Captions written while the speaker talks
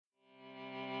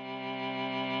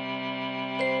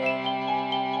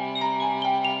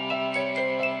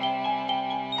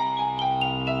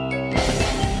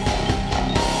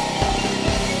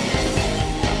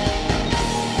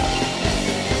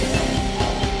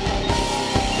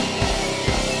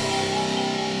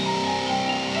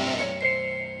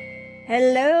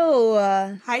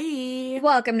Hi.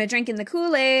 Welcome to Drinking the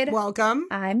Kool-Aid. Welcome.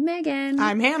 I'm Megan.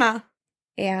 I'm Hannah.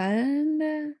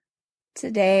 And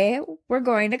today we're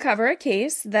going to cover a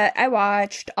case that I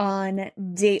watched on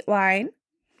Dateline.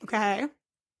 Okay.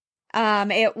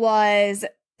 It was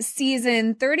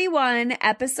season 31,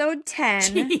 episode 10.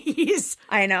 Jeez.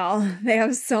 I know. They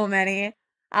have so many.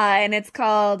 And it's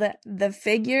called The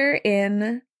Figure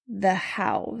in the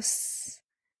House.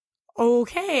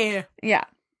 Okay. Yeah.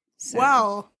 So.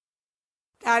 Well,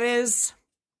 that is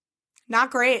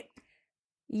not great.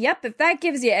 Yep, if that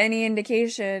gives you any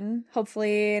indication,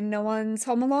 hopefully no one's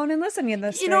home alone and listening to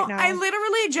this right now. I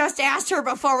literally just asked her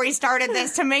before we started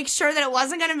this to make sure that it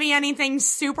wasn't going to be anything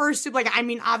super,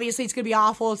 obviously it's going to be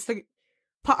awful. It's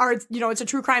it's a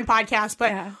true crime podcast,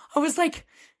 but yeah. I was like,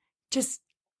 just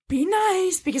be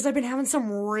nice because I've been having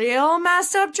some real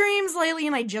messed up dreams lately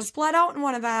and I just bled out in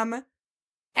one of them.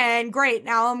 And great,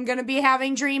 now I'm going to be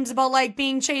having dreams about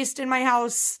being chased in my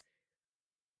house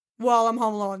while I'm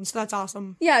home alone, so that's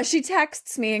awesome. Yeah, she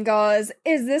texts me and goes,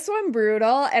 "Is this one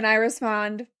brutal?" And I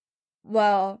respond,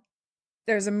 "Well,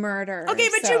 there's a murder." Okay,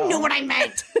 but you knew what I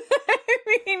meant.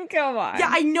 I mean, come on. Yeah,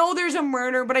 I know there's a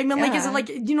murder, but I mean, is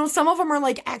it some of them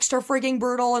are extra freaking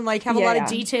brutal and have a lot of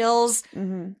details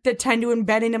that tend to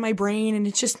embed into my brain, and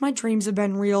it's just my dreams have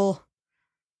been real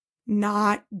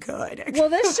not good. Well,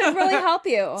 this should really help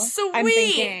you. Sweet. I'm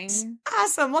thinking.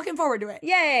 Awesome. Looking forward to it.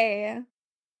 Yay.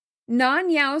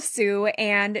 Dayonte Su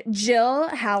and Jill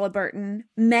Halliburton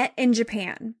met in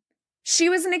Japan. She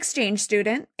was an exchange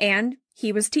student, and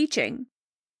he was teaching.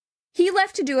 He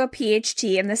left to do a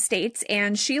PhD in the States,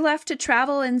 and she left to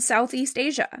travel in Southeast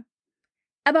Asia.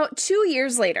 About 2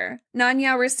 years later,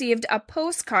 Dayonte received a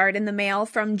postcard in the mail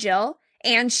from Jill,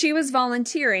 and she was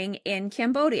volunteering in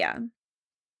Cambodia.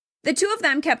 The two of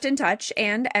them kept in touch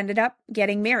and ended up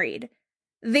getting married.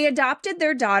 They adopted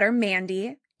their daughter,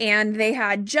 Mandy, and they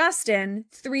had Justin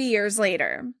 3 years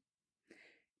later.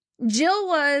 Jill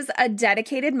was a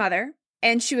dedicated mother,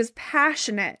 and she was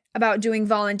passionate about doing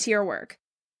volunteer work.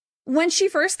 When she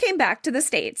first came back to the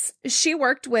States, she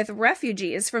worked with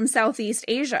refugees from Southeast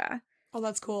Asia. Oh,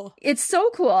 that's cool. It's so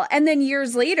cool. And then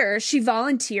years later, she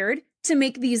volunteered to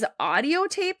make these audio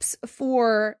tapes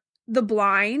for the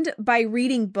blind by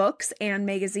reading books and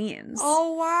magazines.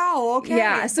 Oh, wow. Okay.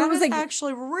 Yeah. So it was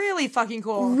actually really fucking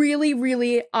cool. Really,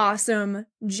 really awesome,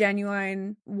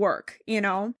 genuine work,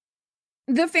 The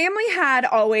family had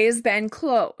always been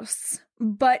close,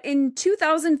 but in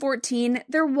 2014,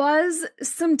 there was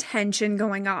some tension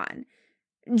going on.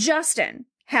 Justin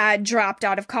had dropped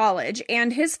out of college,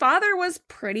 and his father was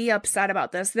pretty upset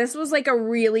about this. This was a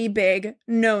really big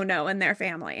no-no in their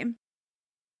family.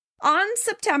 On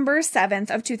September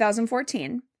 7th of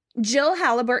 2014, Jill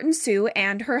Halliburton Su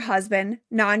and her husband,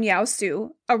 Dayonte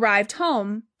Su, arrived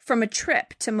home from a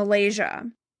trip to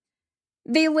Malaysia.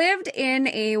 They lived in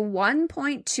a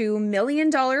 $1.2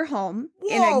 million home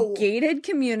in a gated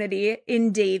community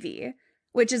in Davie,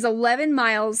 which is 11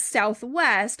 miles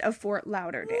southwest of Fort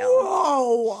Lauderdale.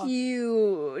 Whoa!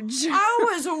 Huge.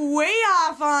 I was way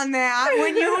off on that.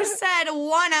 When you said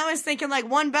one, I was thinking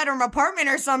one-bedroom apartment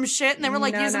or some shit, and they were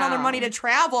using all their money to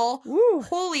travel. Woo.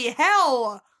 Holy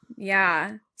hell!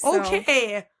 Yeah. So,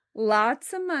 okay.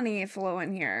 Lots of money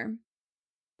flowing here.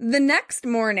 The next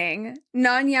morning,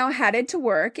 Dayonte headed to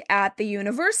work at the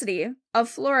University of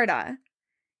Florida.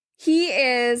 He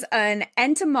is an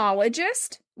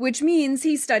entomologist, which means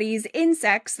he studies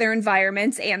insects, their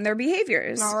environments, and their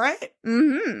behaviors. All right.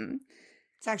 Mm-hmm.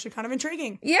 It's actually kind of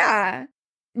intriguing. Yeah.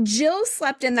 Jill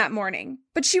slept in that morning,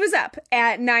 but she was up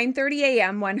at 9:30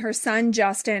 a.m. when her son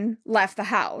Justin left the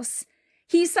house.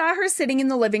 He saw her sitting in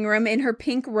the living room in her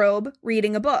pink robe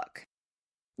reading a book.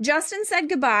 Justin said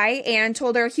goodbye and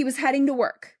told her he was heading to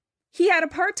work. He had a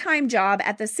part-time job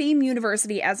at the same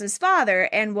university as his father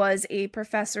and was a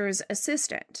professor's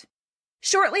assistant.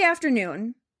 Shortly after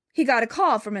noon, he got a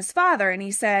call from his father and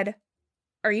he said,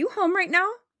 "Are you home right now?"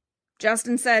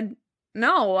 Justin said,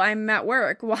 "No, I'm at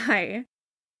work. Why?"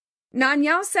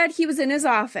 Dayonte said he was in his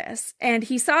office and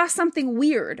he saw something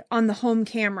weird on the home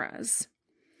cameras.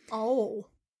 Oh.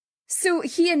 So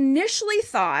he initially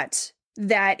thought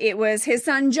that it was his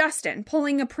son Justin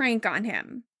pulling a prank on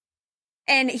him.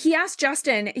 And he asked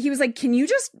Justin, he was like, "Can you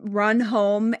just run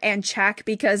home and check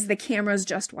because the cameras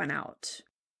just went out?"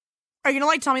 Are you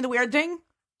gonna tell me the weird thing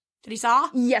that he saw?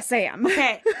 Yes, I am.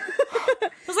 Okay. I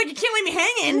was like, you can't leave me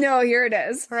hanging. No, here it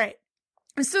is. All right.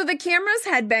 So the cameras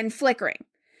had been flickering.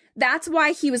 That's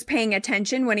why he was paying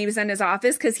attention when he was in his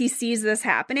office, because he sees this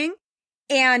happening.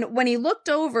 And when he looked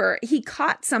over, he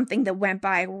caught something that went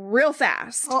by real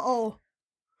fast. Uh-oh.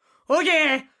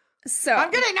 Okay. So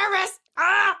I'm getting nervous.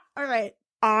 All right.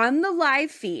 On the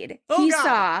live feed, he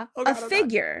saw a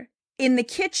figure in the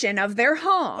kitchen of their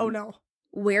home. Oh, no.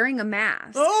 Wearing a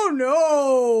mask. Oh,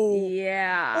 no.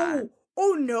 Yeah.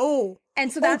 Oh, no.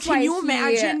 And so that's why can you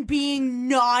imagine being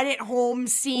not at home,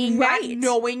 seeing that,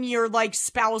 knowing your, like,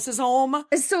 spouse is home?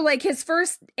 So, like, his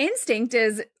first instinct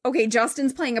is, okay,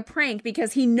 Justin's playing a prank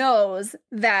because he knows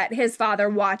that his father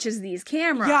watches these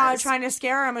cameras. Yeah, trying to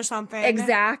scare him or something.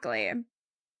 Exactly.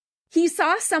 He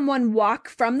saw someone walk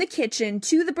from the kitchen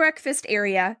to the breakfast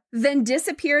area, then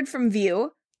disappeared from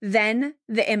view. Then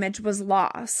the image was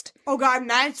lost. Oh, God,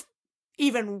 that's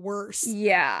even worse.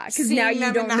 Yeah, because now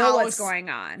you don't know what's going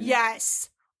on. Yes.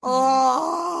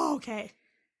 Oh, okay.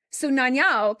 So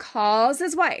Nanyao calls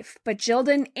his wife, but Jill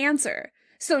didn't answer.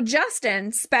 So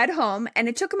Justin sped home, and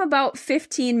it took him about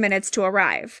 15 minutes to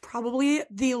arrive. Probably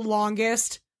the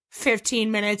longest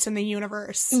 15 minutes in the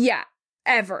universe. Yeah,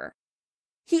 ever.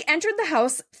 He entered the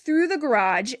house through the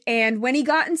garage, and when he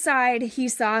got inside, he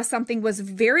saw something was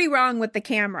very wrong with the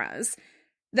cameras.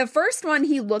 The first one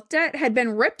he looked at had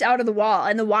been ripped out of the wall,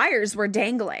 and the wires were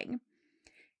dangling.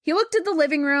 He looked at the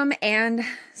living room, and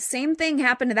same thing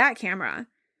happened to that camera.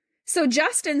 So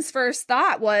Justin's first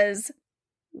thought was,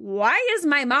 why is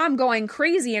my mom going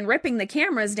crazy and ripping the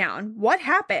cameras down? What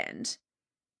happened?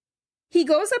 He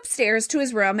goes upstairs to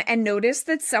his room and noticed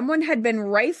that someone had been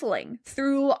rifling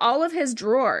through all of his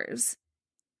drawers.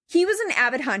 He was an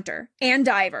avid hunter and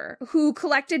diver who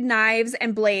collected knives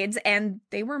and blades, and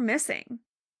they were missing.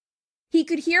 He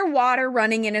could hear water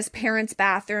running in his parents'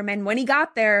 bathroom, and when he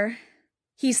got there,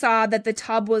 he saw that the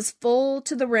tub was full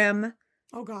to the rim.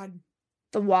 Oh, God.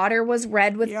 The water was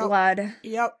red with blood.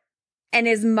 Yep. And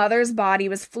his mother's body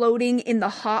was floating in the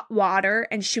hot water,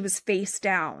 and she was face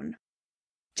down.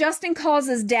 Justin calls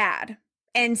his dad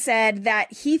and said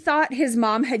that he thought his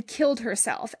mom had killed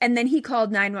herself, and then he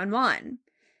called 911.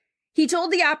 He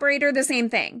told the operator the same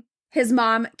thing. His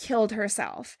mom killed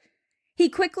herself. He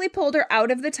quickly pulled her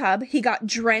out of the tub. He got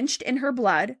drenched in her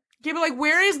blood. Yeah, but, like,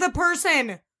 where is the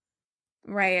person?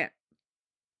 Right.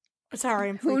 Sorry,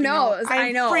 I'm freaking Who knows? out.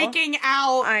 I know. Freaking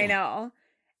out. I know.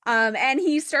 And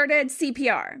he started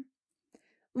CPR.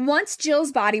 Once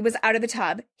Jill's body was out of the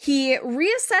tub, he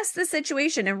reassessed the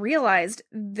situation and realized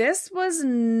this was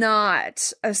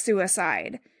not a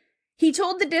suicide. He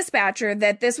told the dispatcher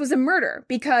that this was a murder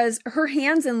because her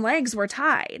hands and legs were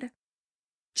tied.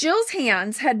 Jill's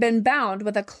hands had been bound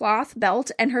with a cloth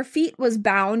belt and her feet was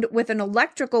bound with an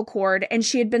electrical cord, and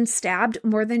she had been stabbed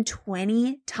more than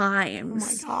 20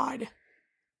 times. Oh my God.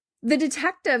 The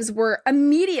detectives were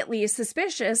immediately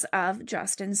suspicious of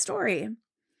Justin's story.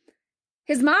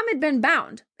 His mom had been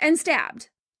bound and stabbed.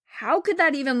 How could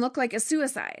that even look like a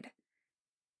suicide?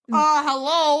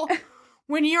 Hello?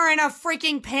 When you're in a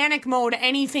freaking panic mode,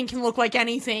 anything can look like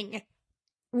anything.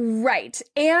 Right.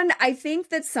 And I think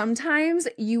that sometimes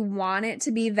you want it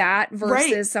to be that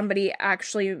versus somebody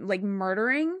actually, like,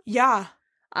 murdering. Yeah.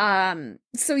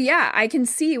 So yeah, I can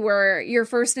see where your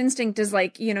first instinct is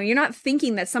like, you know, you're not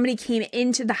thinking that somebody came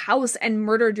into the house and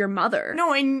murdered your mother.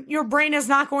 No, and your brain is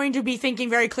not going to be thinking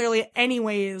very clearly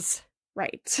anyways.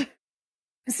 Right.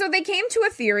 So they came to a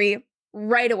theory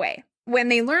right away when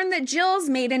they learned that Jill's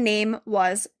maiden name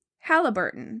was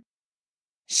Halliburton.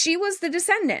 She was the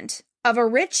descendant of a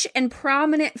rich and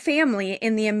prominent family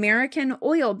in the American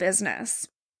oil business.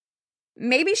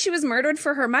 Maybe she was murdered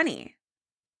for her money.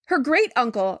 Her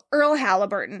great-uncle, Earl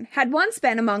Halliburton, had once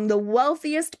been among the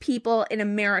wealthiest people in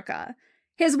America.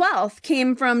 His wealth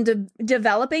came from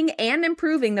developing and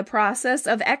improving the process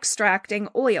of extracting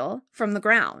oil from the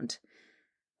ground.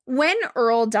 When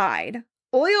Earl died,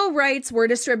 oil rights were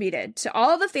distributed to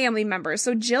all the family members,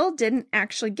 so Jill didn't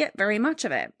actually get very much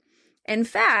of it. In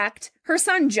fact, her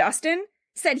son Justin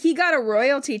said he got a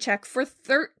royalty check for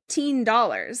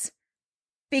 $13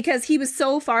 because he was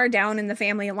so far down in the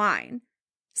family line.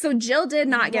 So Jill did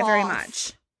not get very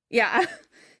much. Yeah.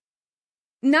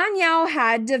 Nanyao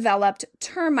had developed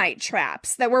termite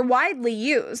traps that were widely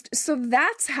used, so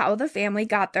that's how the family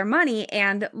got their money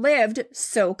and lived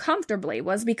so comfortably,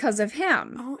 was because of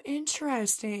him. Oh,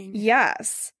 interesting.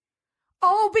 Yes.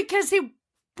 Oh, because he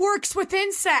works with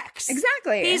insects.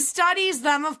 Exactly. He studies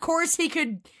them. Of course he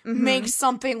could make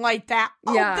something like that.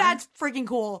 Oh, yeah. That's freaking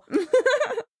cool.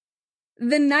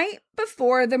 The night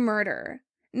before the murder,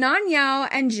 Nanyao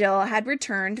and Jill had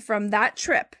returned from that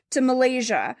trip to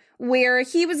Malaysia, where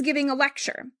he was giving a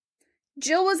lecture.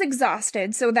 Jill was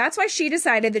exhausted, so that's why she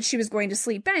decided that she was going to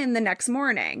sleep in the next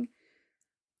morning.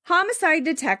 Homicide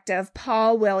detective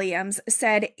Paul Williams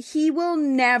said he will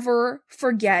never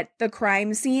forget the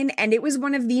crime scene, and it was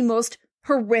one of the most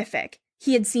horrific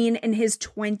he had seen in his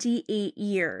 28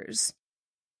 years.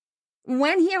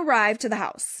 When he arrived to the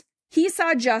house, he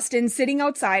saw Justin sitting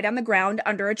outside on the ground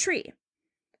under a tree.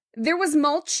 There was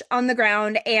mulch on the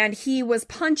ground, and he was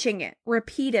punching it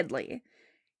repeatedly.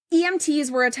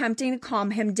 EMTs were attempting to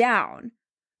calm him down.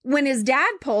 When his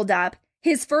dad pulled up,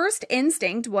 his first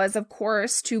instinct was, of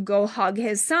course, to go hug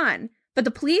his son. But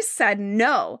the police said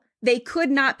no, they could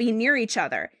not be near each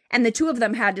other, and the two of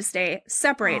them had to stay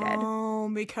separated. Oh,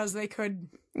 because they could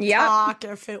talk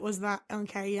if it was that.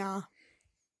 Okay, yeah.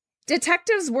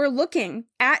 Detectives were looking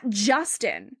at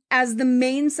Justin as the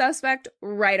main suspect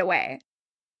right away.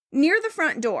 Near the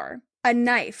front door, a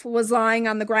knife was lying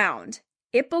on the ground.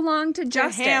 It belonged to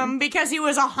Justin. To him, because he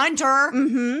was a hunter.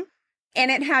 Mm-hmm. And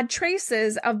it had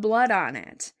traces of blood on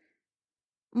it.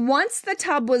 Once the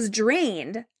tub was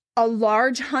drained, a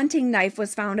large hunting knife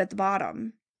was found at the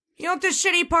bottom. You know what the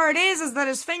shitty part is that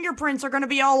his fingerprints are going to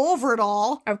be all over it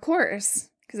all. Of course,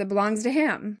 because it belongs to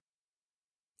him.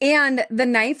 And the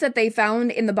knife that they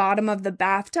found in the bottom of the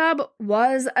bathtub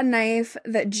was a knife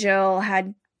that Jill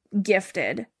had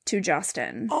gifted to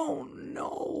Justin. Oh,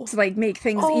 no. To, make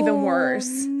things even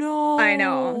worse. No. I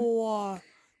know.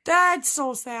 That's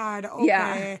so sad. Okay.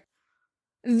 Yeah.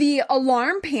 The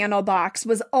alarm panel box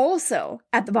was also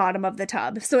at the bottom of the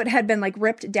tub, so it had been,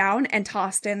 ripped down and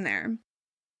tossed in there.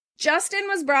 Justin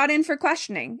was brought in for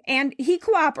questioning, and he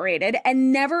cooperated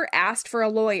and never asked for a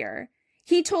lawyer.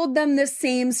 He told them the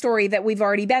same story that we've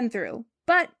already been through,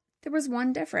 but there was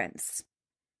one difference.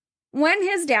 When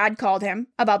his dad called him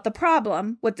about the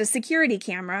problem with the security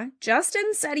camera,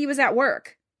 Justin said he was at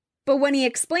work. But when he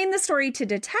explained the story to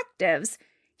detectives,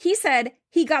 he said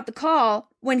he got the call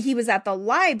when he was at the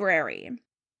library.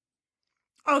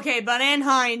 Okay, but in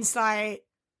hindsight,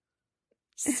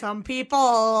 some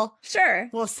people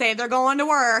will say they're going to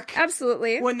work.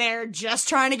 Absolutely. When they're just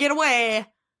trying to get away.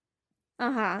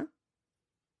 Uh-huh.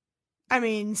 I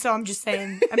mean, so I'm just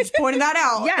saying, I'm just pointing that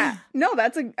out. Yeah. No,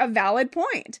 that's a valid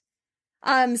point.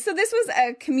 So this was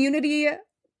a community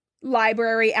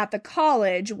library at the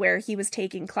college where he was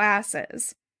taking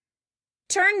classes.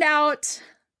 Turned out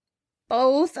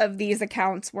both of these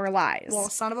accounts were lies. Well,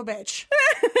 son of a bitch.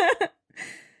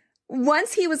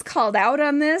 Once he was called out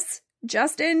on this,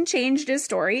 Justin changed his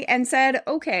story and said,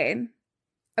 okay,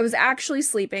 I was actually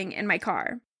sleeping in my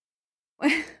car.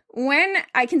 When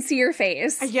I can see your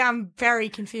face. Yeah, I'm very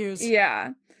confused.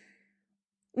 Yeah.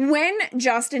 When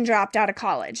Justin dropped out of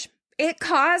college, it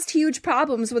caused huge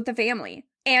problems with the family.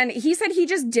 And he said he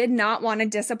just did not want to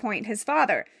disappoint his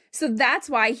father. So that's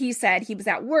why he said he was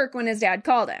at work when his dad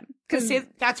called him. Because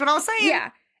that's what I was saying.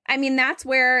 Yeah. I mean, that's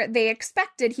where they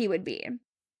expected he would be.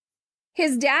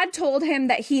 His dad told him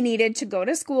that he needed to go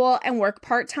to school and work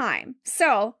part-time.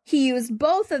 So he used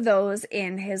both of those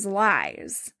in his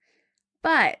lies.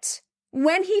 But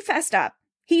when he fessed up,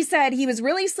 he said he was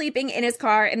really sleeping in his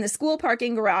car in the school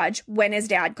parking garage when his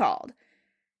dad called.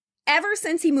 Ever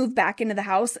since he moved back into the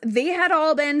house, they had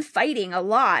all been fighting a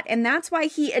lot, and that's why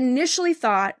he initially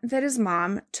thought that his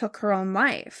mom took her own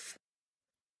life.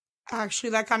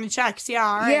 Actually, that kind of checks, yeah.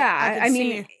 All right. Yeah, I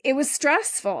mean, it was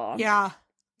stressful. Yeah.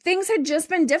 Things had just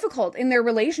been difficult in their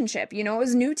relationship. You know, it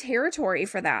was new territory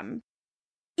for them.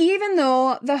 Even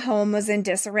though the home was in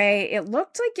disarray, it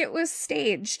looked like it was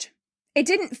staged. It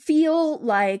didn't feel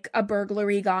like a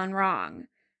burglary gone wrong.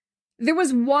 There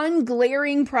was one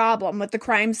glaring problem with the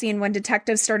crime scene when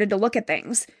detectives started to look at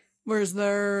things. Was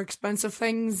there expensive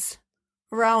things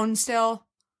around still?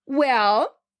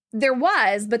 Well, there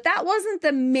was, but that wasn't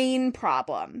the main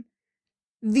problem.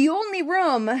 The only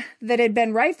room that had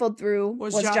been rifled through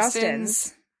was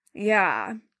Justin's.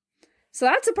 Yeah. So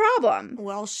that's a problem.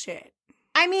 Well, shit.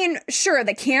 I mean, sure,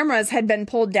 the cameras had been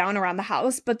pulled down around the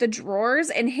house, but the drawers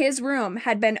in his room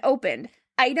had been opened.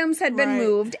 Items had been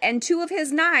moved, and 2 of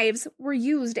his knives were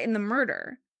used in the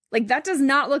murder. That does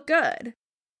not look good.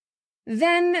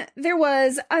 Then there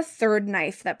was a third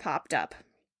knife that popped up.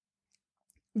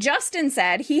 Justin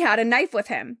said he had a knife with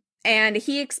him, and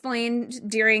he explained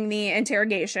during the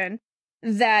interrogation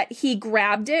that he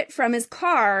grabbed it from his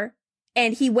car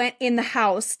and he went in the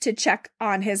house to check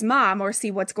on his mom or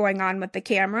see what's going on with the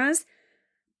cameras.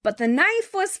 But the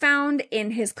knife was found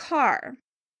in his car.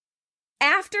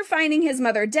 After finding his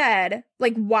mother dead,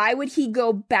 why would he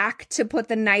go back to put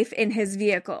the knife in his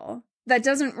vehicle? That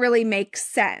doesn't really make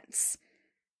sense.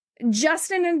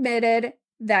 Justin admitted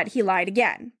that he lied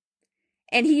again.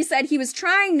 And he said he was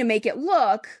trying to make it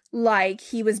look like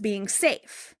he was being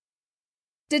safe.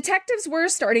 Detectives were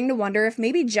starting to wonder if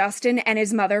maybe Justin and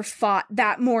his mother fought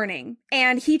that morning,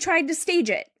 and he tried to stage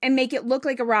it and make it look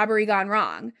like a robbery gone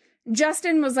wrong.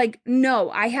 Justin was like, no,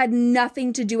 I had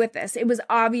nothing to do with this. It was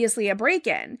obviously a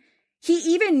break-in. He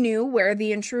even knew where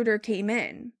the intruder came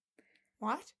in.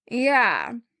 What?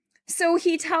 Yeah. So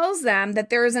he tells them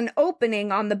that there is an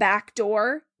opening on the back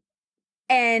door.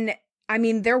 And, I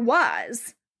mean, there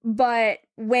was. But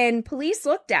when police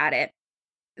looked at it,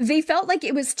 they felt like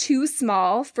it was too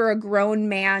small for a grown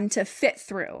man to fit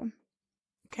through.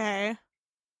 Okay.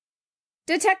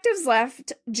 Detectives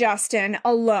left Justin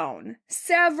alone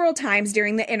several times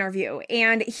during the interview,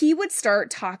 and he would start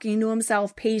talking to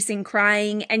himself, pacing,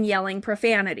 crying, and yelling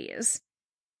profanities.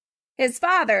 His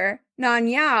father,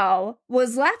 Nanyao,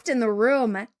 was left in the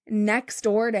room next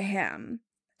door to him.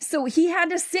 So he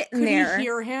had to sit in there. Could he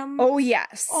hear him? Oh,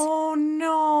 yes. Oh,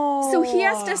 no. So he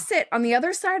has to sit on the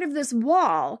other side of this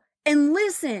wall and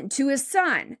listen to his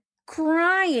son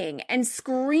crying and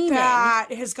screaming. That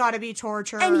has got to be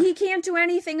torture. And he can't do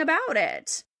anything about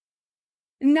it.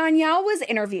 Nanyao was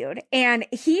interviewed, and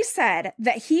he said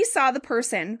that he saw the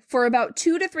person for about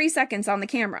 2 to 3 seconds on the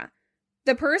camera.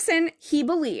 The person, he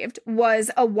believed, was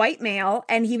a white male,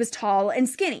 and he was tall and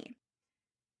skinny.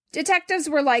 Detectives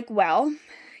were like, well,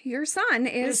 your son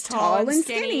is tall and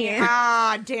skinny.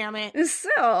 Ah, damn it.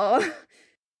 So,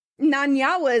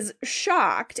 Nanya was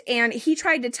shocked, and he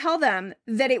tried to tell them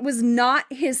that it was not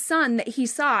his son that he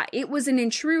saw. It was an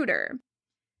intruder.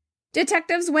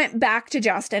 Detectives went back to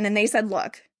Justin, and they said,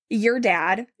 look, your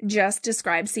dad just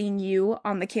described seeing you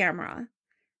on the camera.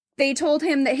 They told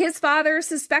him that his father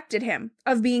suspected him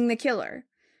of being the killer.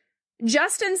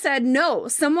 Justin said, no,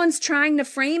 someone's trying to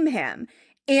frame him.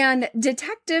 And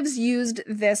detectives used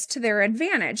this to their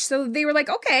advantage. So they were like,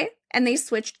 okay. And they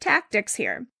switched tactics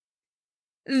here.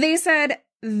 They said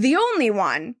the only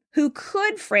one who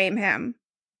could frame him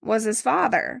was his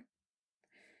father.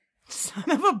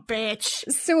 Son of a bitch.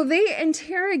 So they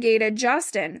interrogated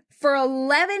Justin for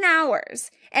 11 hours.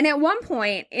 And at one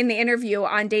point in the interview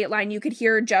on Dateline, you could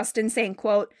hear Justin saying,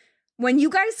 quote, when you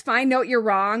guys find out you're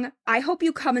wrong, I hope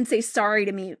you come and say sorry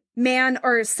to me, man,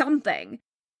 or something.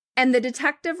 And the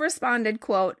detective responded,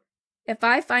 quote, if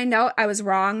I find out I was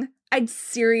wrong, I'd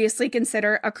seriously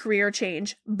consider a career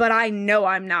change, but I know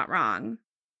I'm not wrong.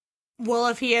 Well,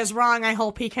 if he is wrong, I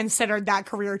hope he considered that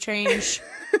career change.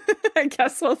 I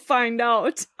guess we'll find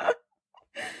out.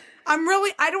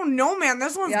 I don't know, man.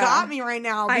 This one's got me right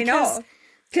now. I know.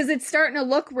 Because it's starting to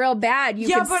look real bad. You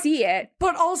can see it.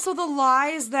 But also the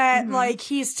lies that, like,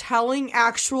 he's telling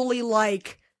actually,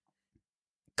 like,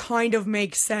 kind of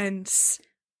make sense.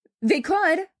 They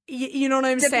could. You know what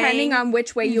I'm saying? Depending on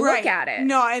which way you look at it.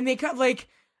 No, and they could, like,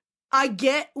 I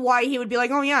get why he would be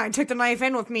like, oh yeah, I took the knife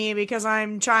in with me because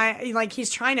I'm trying, like,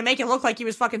 he's trying to make it look like he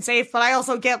was fucking safe, but I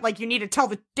also get, like, you need to tell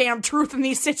the damn truth in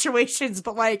these situations,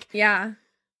 but, like... Yeah.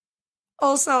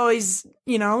 Also, he's,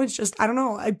 you know, it's just, I don't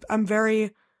know, I'm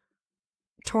very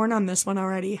torn on this one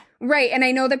already. Right, and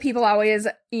I know that people always,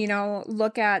 you know,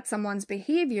 look at someone's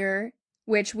behavior,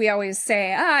 which we always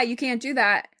say, you can't do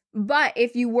that. But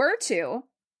if you were to,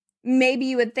 maybe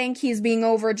you would think he's being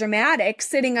over dramatic,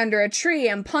 sitting under a tree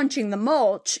and punching the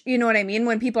mulch. You know what I mean?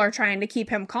 When people are trying to keep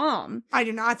him calm. I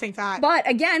do not think that. But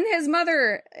again, his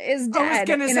mother is dead. I was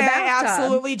going to say, I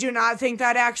absolutely do not think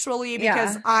that actually,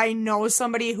 because I know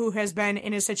somebody who has been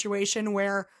in a situation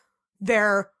where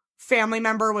their family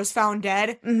member was found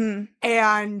dead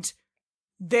and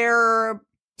their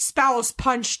spouse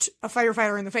punched a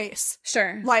firefighter in the face.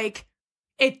 Sure. Like,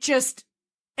 it just...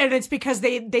 And it's because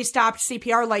they stopped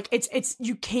CPR. Like, it's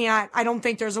you can't, I don't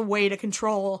think there's a way to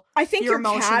control I think your you're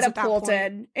emotions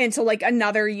catapulted into, like,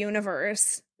 another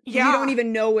universe. Yeah. You don't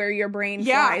even know where your brain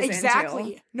flies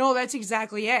exactly. into. No, that's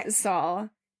exactly it. So,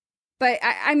 but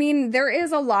I mean, there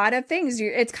is a lot of things.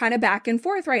 It's kind of back and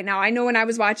forth right now. I know when I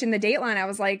was watching the Dateline, I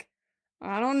was like,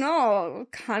 I don't know,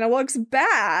 kind of looks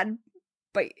bad,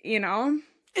 but you know.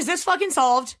 Is this fucking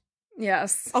solved?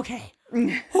 Yes. Okay.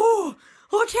 Ooh.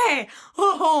 Okay.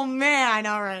 Oh, man.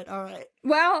 All right.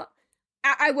 Well,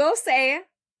 I will say...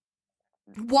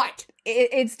 What?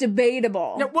 It's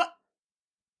debatable. No, what?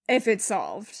 If it's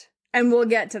solved. And we'll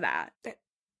get to that.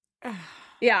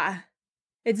 Yeah.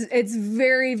 It's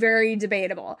very, very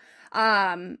debatable.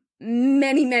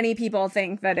 Many people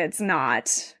think that it's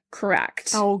not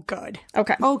correct. Oh, good.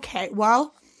 Okay.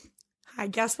 Well, I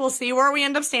guess we'll see where we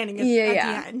end up standing at the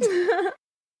end.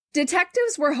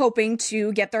 Detectives were hoping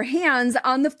to get their hands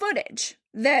on the footage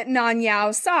that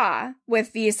Nanyao saw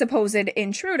with the supposed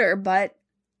intruder, but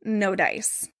no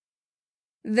dice.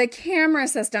 The camera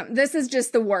system, this is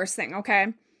just the worst thing,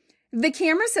 okay? The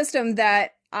camera system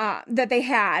that they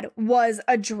had was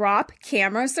a drop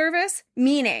camera service,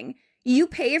 meaning you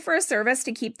pay for a service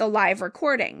to keep the live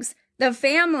recordings. The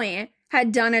family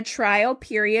had done a trial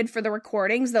period for the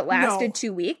recordings that lasted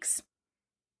 2 weeks.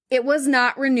 It was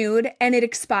not renewed, and it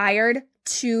expired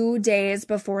 2 days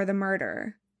before the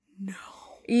murder. No.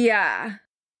 Yeah.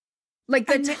 Like,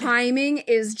 the timing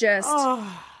is just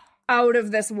out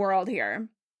of this world here.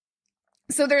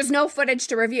 So there's no footage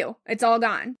to review. It's all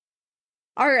gone.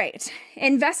 All right.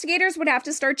 Investigators would have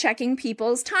to start checking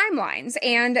people's timelines,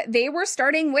 and they were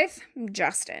starting with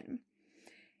Justin.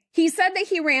 He said that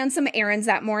he ran some errands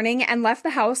that morning and left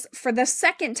the house for the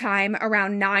second time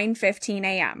around 9:15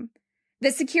 a.m.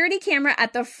 The security camera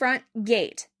at the front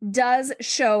gate does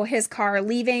show his car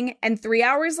leaving, and 3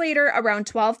 hours later, around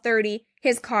 12:30,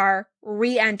 his car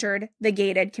re-entered the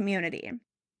gated community.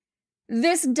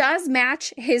 This does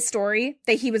match his story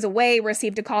that he was away,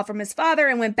 received a call from his father,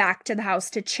 and went back to the house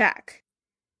to check.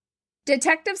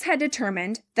 Detectives had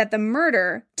determined that the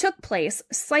murder took place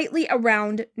slightly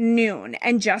around noon,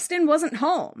 and Justin wasn't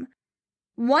home.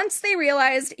 Once they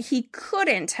realized he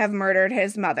couldn't have murdered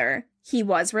his mother, he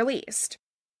was released.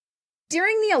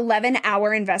 During the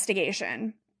 11-hour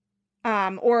investigation,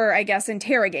 or I guess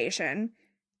interrogation,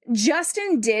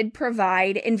 Justin did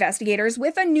provide investigators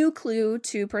with a new clue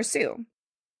to pursue.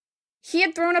 He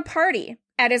had thrown a party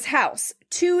at his house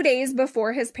 2 days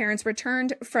before his parents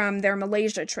returned from their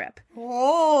Malaysia trip.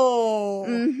 Oh.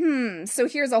 So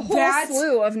here's a whole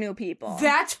slew of new people.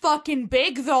 That's fucking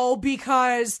big, though,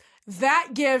 because that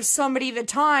gives somebody the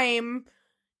time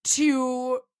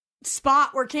to spot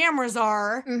where cameras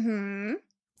are,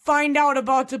 find out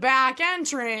about the back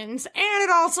entrance, and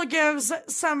it also gives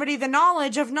somebody the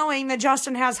knowledge of knowing that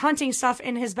Justin has hunting stuff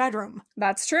in his bedroom.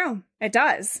 That's true. It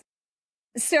does.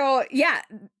 So, yeah,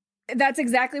 that's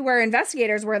exactly where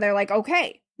investigators were. They're like,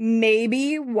 okay,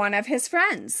 maybe one of his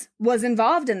friends was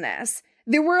involved in this.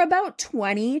 There were about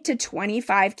 20 to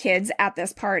 25 kids at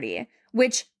this party,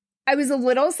 which I was a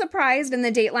little surprised in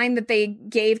the Dateline that they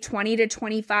gave 20 to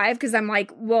 25, because I'm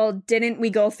like, well, didn't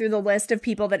we go through the list of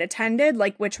people that attended?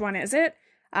 Like, which one is it?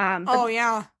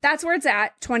 Yeah. That's where it's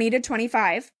at, 20 to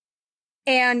 25.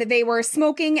 And they were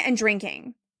smoking and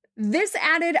drinking. This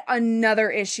added another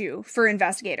issue for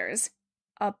investigators.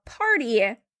 A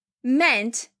party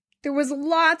meant there was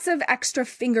lots of extra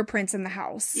fingerprints in the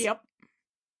house. Yep.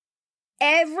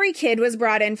 Every kid was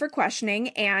brought in for questioning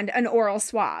and an oral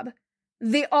swab.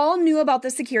 They all knew about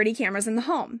the security cameras in the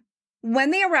home.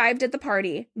 When they arrived at the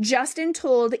party, Justin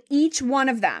told each one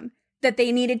of them that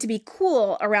they needed to be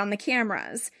cool around the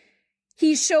cameras.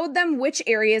 He showed them which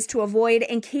areas to avoid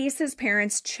in case his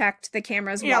parents checked the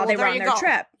cameras while they were on their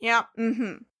trip. Yeah.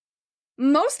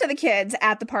 Most of the kids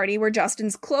at the party were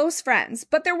Justin's close friends,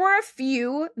 but there were a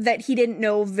few that he didn't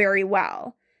know very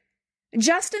well.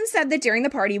 Justin said that during the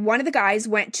party, one of the guys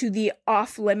went to the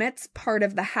off-limits part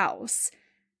of the house.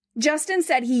 Justin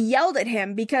said he yelled at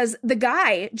him because the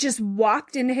guy just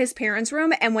walked into his parents'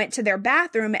 room and went to their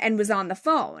bathroom and was on the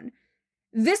phone.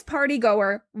 This party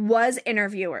goer was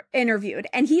interviewed,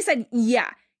 and he said, yeah,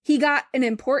 he got an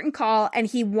important call and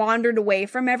he wandered away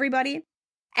from everybody.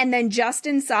 And then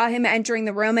Justin saw him entering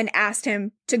the room and asked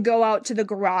him to go out to the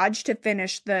garage to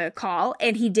finish the call,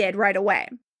 and he did right away.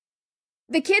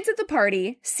 The kids at the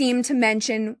party seemed to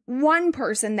mention one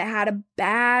person that had a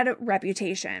bad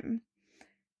reputation.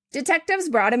 Detectives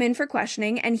brought him in for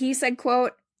questioning, and he said,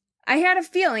 quote, I had a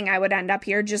feeling I would end up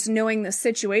here just knowing the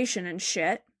situation and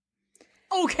shit.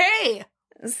 Okay.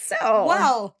 So.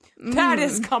 Well, that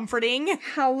is comforting.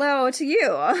 Hello to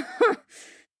you.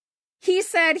 He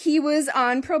said he was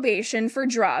on probation for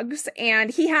drugs, and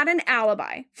he had an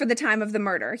alibi for the time of the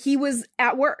murder. He was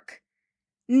at work.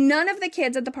 None of the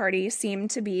kids at the party seemed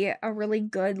to be a really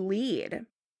good lead.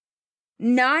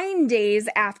 9 days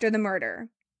after the murder,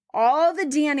 all the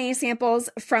DNA samples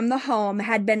from the home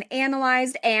had been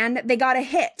analyzed, and they got a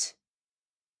hit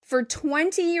for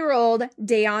 20-year-old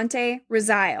Dayonte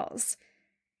Resiles.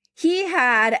 He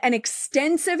had an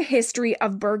extensive history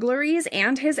of burglaries,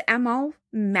 and his MO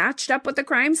matched up with the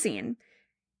crime scene.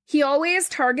 He always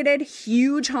targeted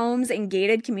huge homes in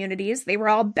gated communities. They were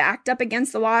all backed up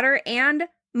against the water, and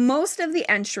most of the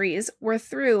entries were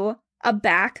through a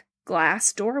back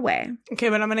glass doorway. Okay,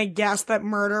 but I'm going to guess that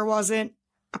murder wasn't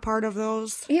a part of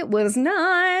those. It was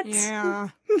not. Yeah.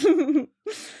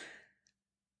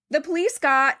 The police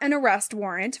got an arrest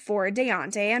warrant for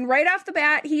Dayonte, and right off the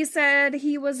bat, he said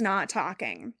he was not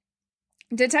talking.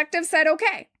 Detectives said,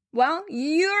 okay, well,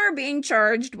 you're being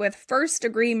charged with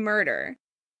first-degree murder.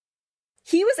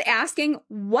 He was asking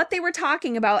what they were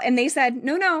talking about, and they said,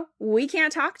 no, we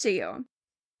can't talk to you.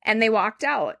 And they walked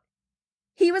out.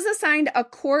 He was assigned a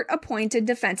court-appointed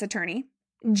defense attorney.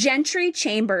 Gentry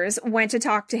Chambers went to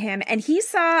talk to him, and he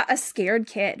saw a scared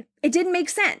kid. It didn't make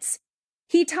sense.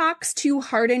 He talks to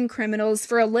hardened criminals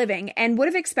for a living and would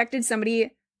have expected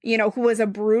somebody, who was a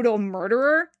brutal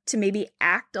murderer to maybe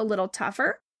act a little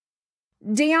tougher.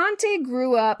 Dayonte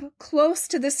grew up close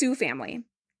to the Su family.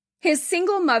 His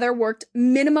single mother worked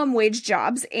minimum wage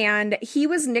jobs, and he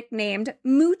was nicknamed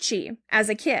Moochie as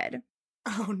a kid.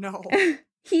 Oh, no.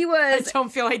 I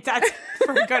don't feel like that's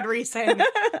for a good reason.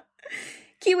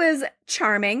 He was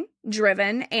charming,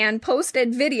 driven, and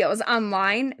posted videos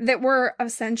online that were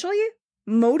essentially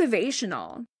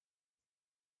motivational.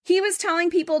 He was telling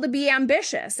people to be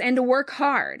ambitious and to work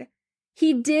hard.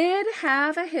 He did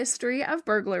have a history of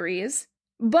burglaries,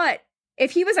 but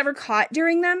if he was ever caught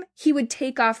during them, he would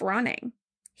take off running.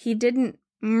 He didn't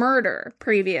murder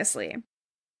previously.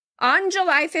 On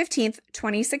July 15th,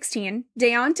 2016,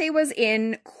 Dayonte was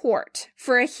in court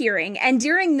for a hearing, and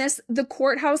during this, the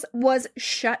courthouse was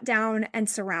shut down and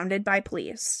surrounded by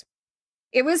police.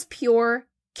 It was pure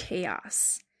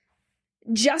chaos.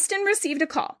 Justin received a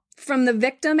call from the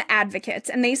victim advocates,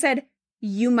 and they said,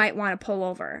 "You might want to pull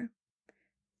over."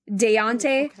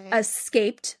 Dayonte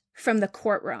escaped from the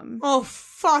courtroom. Oh,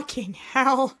 fucking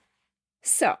hell.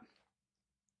 So,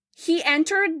 he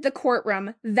entered the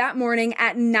courtroom that morning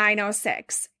at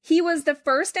 9:06. He was the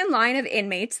first in line of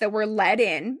inmates that were led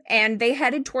in, and they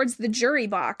headed towards the jury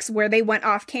box where they went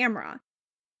off camera.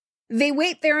 They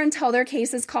wait there until their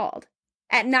case is called.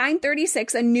 At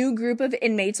 9:36, a new group of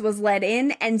inmates was led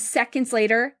in, and seconds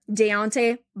later,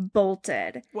 Dayonte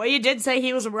bolted. Well, you did say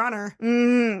he was a runner.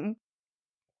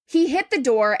 He hit the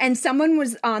door, and someone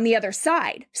was on the other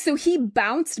side, so he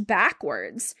bounced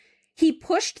backwards. He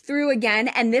pushed through again,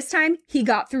 and this time, he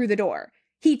got through the door.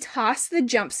 He tossed the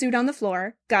jumpsuit on the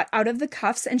floor, got out of the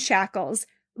cuffs and shackles,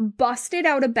 busted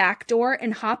out a back door,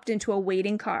 and hopped into a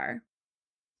waiting car.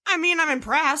 I mean, I'm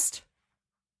impressed.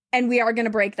 And we are going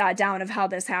to break that down of how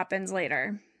this happens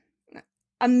later.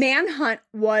 A manhunt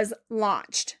was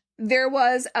launched. There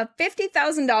was a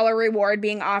 $50,000 reward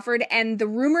being offered, and the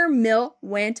rumor mill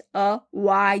went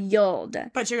wild.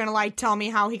 But you're going to, tell me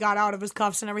how he got out of his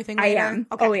cuffs and everything later? I am.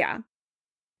 Okay. Oh, yeah.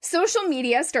 Social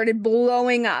media started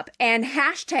blowing up, and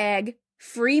hashtag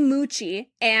Free Moochie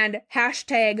and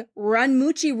hashtag Run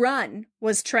Moochie Run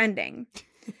was trending.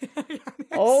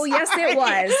 Oh, yes, it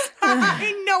was.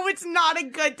 I know it's not a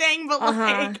good thing, but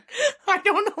I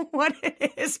don't know what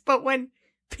it is, but when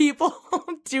people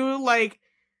do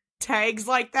tags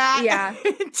like that, yeah,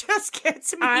 it just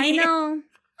gets me. I know.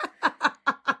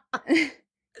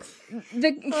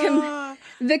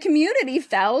 The community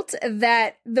felt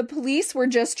that the police were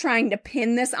just trying to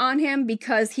pin this on him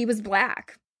because he was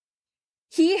black.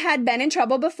 He had been in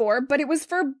trouble before, but it was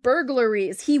for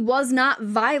burglaries. He was not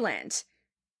violent.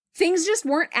 Things just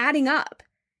weren't adding up.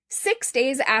 6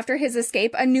 days after his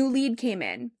escape, a new lead came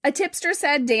in. A tipster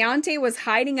said Dayonte was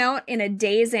hiding out in a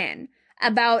Days Inn,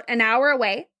 about an hour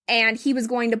away, and he was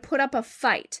going to put up a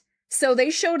fight. So they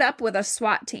showed up with a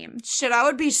SWAT team. Shit, I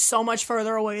would be so much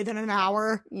further away than an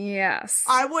hour. Yes.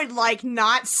 I would,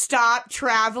 not stop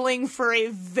traveling for a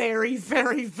very,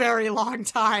 very, very long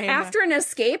time. After an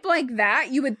escape like that,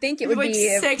 you would think it would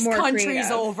be 6 more countries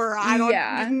creative. over.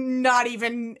 Not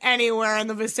even anywhere in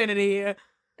the vicinity.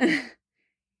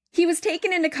 He was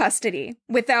taken into custody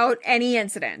without any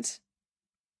incident.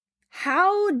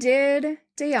 How did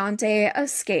Dayonte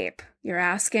escape, you're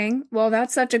asking? Well,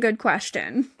 that's such a good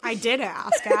question. I did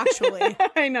ask, actually.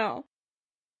 I know.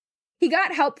 He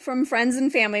got help from friends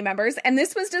and family members, and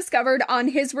this was discovered on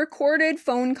his recorded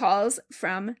phone calls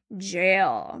from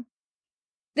jail.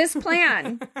 This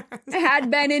plan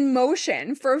had been in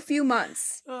motion for a few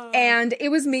months, and it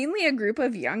was mainly a group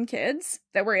of young kids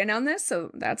that were in on this,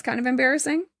 so that's kind of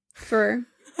embarrassing for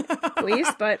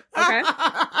police, but okay.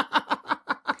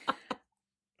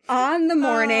 On the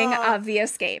morning of the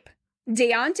escape,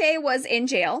 Dayonte was in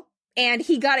jail, and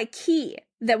he got a key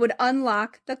that would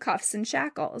unlock the cuffs and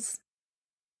shackles.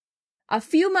 A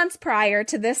few months prior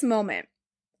to this moment,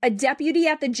 a deputy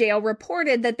at the jail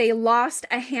reported that they lost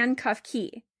a handcuff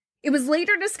key. It was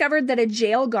later discovered that a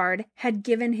jail guard had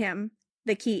given him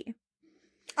the key.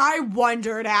 I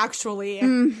wondered, actually.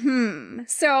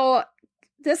 So,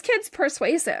 this kid's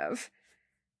persuasive.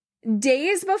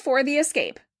 Days before the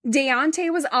escape,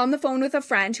 Dayonte was on the phone with a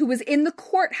friend who was in the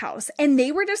courthouse, and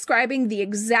they were describing the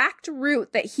exact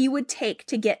route that he would take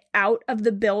to get out of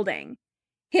the building.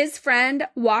 His friend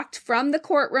walked from the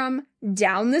courtroom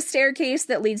down the staircase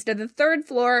that leads to the 3rd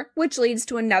floor, which leads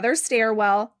to another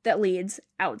stairwell that leads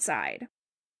outside.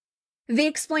 They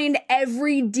explained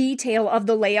every detail of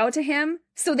the layout to him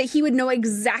so that he would know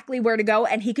exactly where to go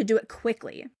and he could do it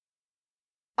quickly.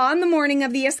 On the morning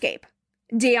of the escape,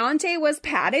 Dayonte was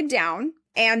patted down,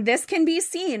 and this can be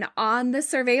seen on the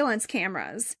surveillance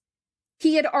cameras.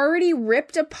 He had already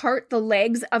ripped apart the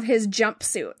legs of his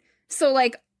jumpsuit. So,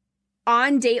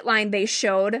 on Dateline, they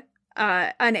showed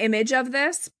an image of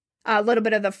this, a little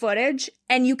bit of the footage,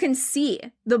 and you can see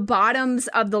the bottoms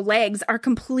of the legs are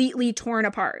completely torn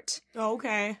apart.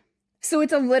 Okay. So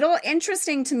it's a little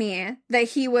interesting to me that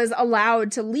he was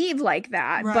allowed to leave like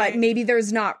that, Right. but maybe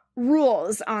there's not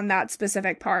rules on that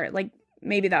specific part. Like,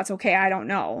 maybe that's okay. I don't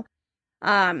know.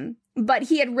 But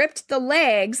he had ripped the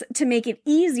legs to make it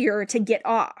easier to get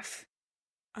off.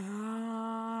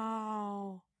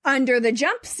 Oh. Under the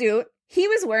jumpsuit, he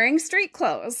was wearing street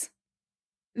clothes.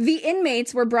 The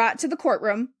inmates were brought to the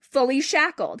courtroom fully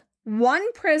shackled.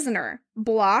 One prisoner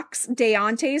blocks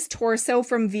Dayonte's torso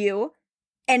from view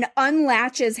and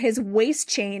unlatches his waist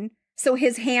chain so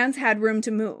his hands had room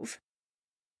to move.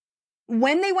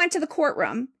 When they went to the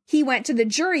courtroom, he went to the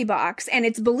jury box, and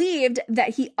it's believed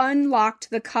that he unlocked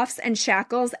the cuffs and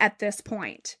shackles at this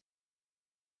point.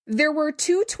 There were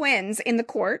 2 twins in the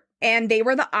court, and they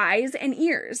were the eyes and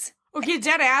ears. Okay,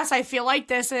 dead ass, I feel like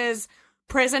this is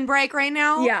Prison Break right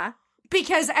now. Yeah.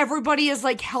 Because everybody is,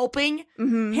 like, helping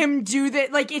him do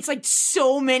that. Like, it's like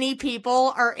so many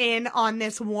people are in on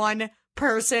this one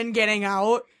person getting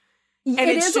out. And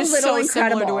It it's is just a little so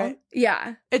incredible. similar to it.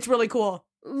 Yeah. It's really cool.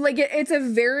 Like, it's a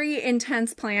very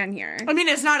intense plan here. I mean,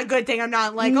 it's not a good thing. I'm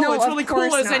not like, No, it's of really cool.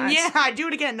 course As in, not. yeah, do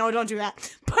it again. No, don't do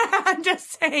that. But I'm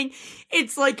just saying,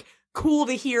 it's, like, cool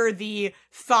to hear the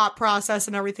thought process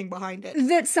and everything behind it.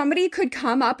 That somebody could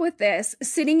come up with this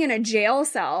sitting in a jail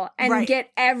cell and Right. get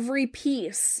every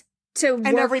piece to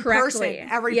And work every correctly.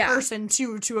 person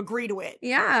to agree to it.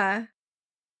 Yeah.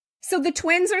 So the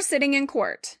twins are sitting in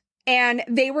court, and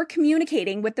they were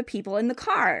communicating with the people in the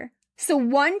car. So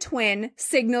one twin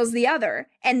signals the other,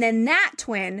 and then that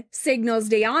twin signals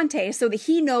Dayonte so that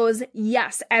he knows,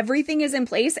 yes, everything is in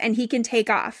place and he can take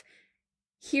off.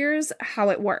 Here's how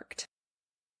it worked.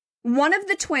 One of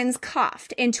the twins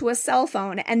coughed into a cell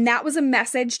phone, and that was a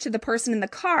message to the person in the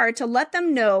car to let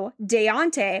them know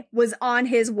Dayonte was on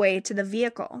his way to the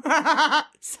vehicle.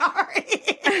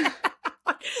 Sorry.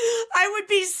 I would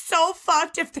be so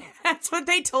fucked if that's what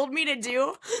they told me to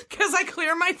do, because I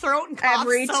clear my throat and cough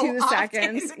Every so 2 often.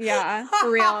 seconds. Yeah,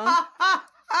 for real.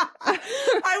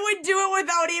 I would do it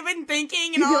without even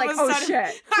thinking, and You'd be all like, of a "Oh, sudden,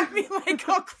 shit." I'd be like,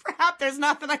 "Oh crap! There's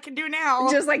nothing I can do now."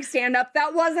 Just like stand up.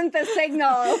 That wasn't the signal.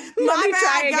 Let My me bad,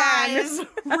 try again.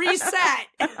 guys. Reset.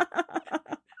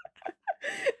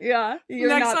 Yeah, you're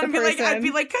Next not one, the person. I'd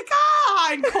be like,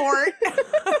 "Caca!" in court.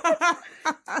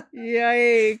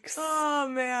 Yikes. Oh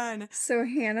man. So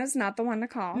Hannah's not the one to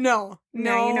call. No,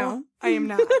 Now you know. I am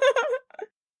not.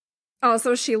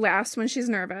 Also, she laughs when she's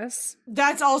nervous.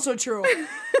 That's also true.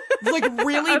 Like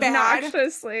really bad.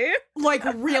 Obnoxiously. Like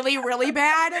really, really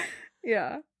bad.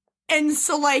 Yeah. And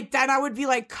so like then I would be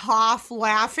like cough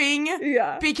laughing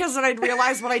Yeah. because then I'd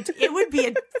realize what it would be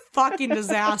a fucking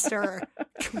disaster.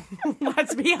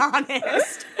 Let's be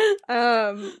honest.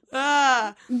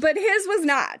 But his was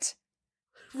not.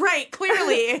 Right,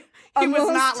 clearly. He was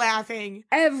Almost not laughing.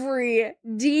 Every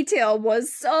detail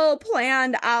was so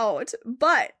planned out.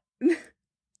 But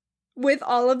with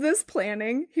all of this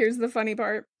planning, here's the funny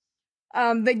part.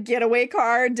 The getaway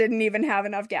car didn't even have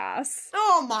enough gas.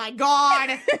 Oh my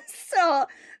god. So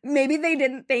maybe they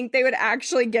didn't think they would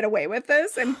actually get away with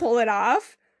this and pull it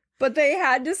off. But they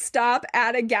had to stop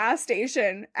at a gas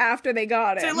station after they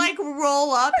got it. To like roll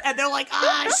up and they're like,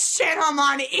 shit, I'm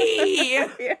on E.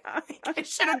 Yeah. I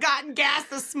should have gotten gas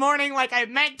this morning like I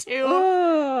meant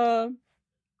to.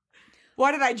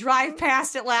 Why did I drive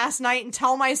past it last night and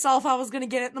tell myself I was going to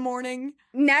get it in the morning?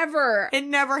 Never. It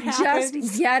never happens.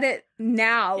 Just get it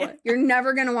now. Yeah. You're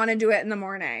never going to want to do it in the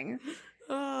morning.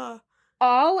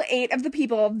 All 8 of the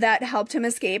people that helped him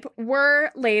escape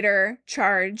were later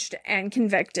charged and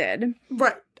convicted.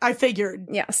 Right. I figured.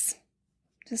 Yes.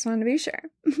 Just wanted to be sure.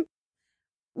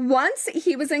 Once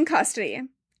he was in custody,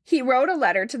 he wrote a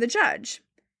letter to the judge.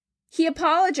 He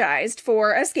apologized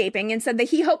for escaping and said that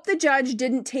he hoped the judge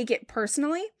didn't take it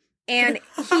personally, and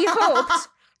he hoped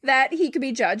that he could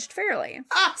be judged fairly.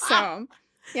 So,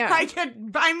 yeah.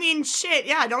 I mean, shit,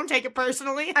 yeah, don't take it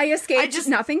personally. I escaped, I just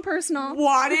nothing personal.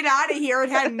 Wanted out of here. It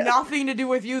had nothing to do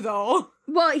with you, though.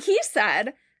 Well, he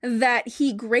said that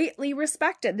he greatly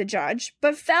respected the judge,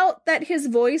 but felt that his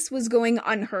voice was going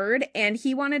unheard, and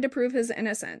he wanted to prove his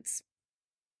innocence.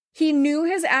 He knew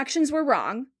his actions were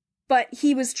wrong, but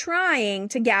he was trying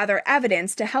to gather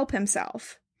evidence to help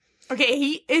himself. Okay,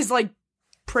 he is, like,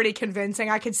 pretty convincing.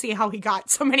 I could see how he got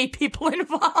so many people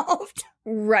involved.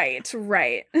 Right.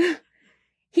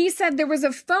 He said there was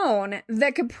a phone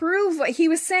that could prove what he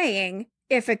was saying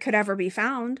if it could ever be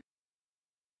found.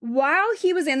 While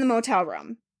he was in the motel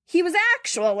room, he was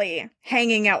actually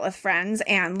hanging out with friends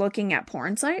and looking at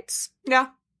porn sites. Yeah.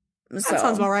 That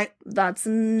sounds about right. That's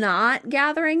not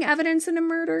gathering evidence in a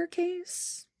murder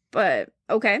case, but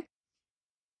okay.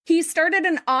 He started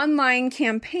an online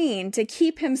campaign to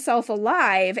keep himself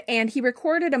alive, and he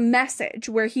recorded a message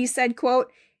where he said,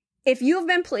 quote, "If you have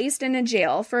been placed in a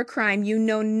jail for a crime you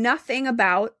know nothing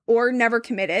about or never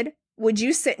committed, would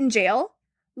you sit in jail?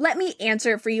 Let me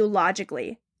answer it for you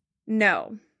logically.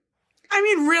 No." I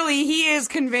mean, really, he is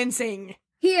convincing.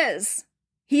 He is.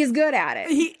 He's good at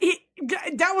it.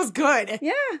 That was good.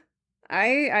 Yeah, I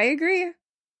agree.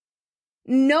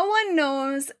 No one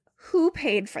knows who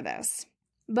paid for this,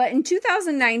 but in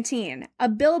 2019, a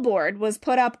billboard was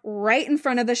put up right in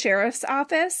front of the sheriff's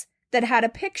office that had a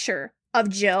picture of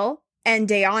Jill and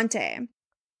Dayonte.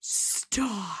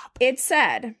 Stop. It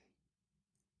said,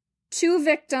 "2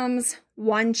 victims,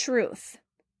 1 truth.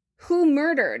 Who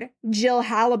murdered Jill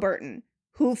Halliburton?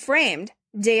 Who framed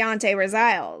Dayonte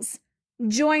Resiles?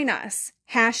 Join us.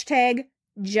 Hashtag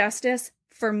Justice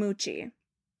for Moochie."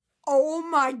 Oh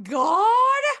my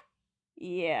God.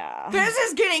 Yeah. This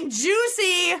is getting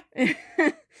juicy.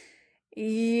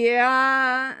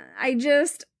 Yeah.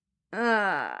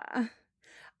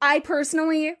 I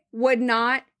personally would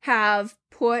not have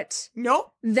put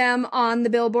Nope. them on the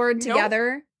billboard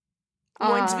together.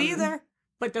 Wouldn't be there.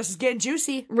 But this is getting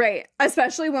juicy. Right.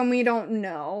 Especially when we don't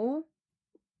know,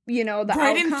 the right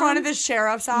outcome. in front of the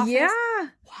sheriff's office. Yeah.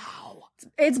 Wow.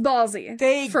 It's ballsy.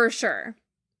 They for sure.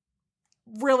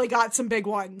 Really got some big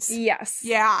ones. Yes.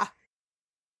 Yeah.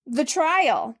 The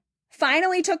trial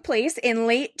finally took place in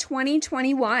late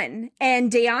 2021,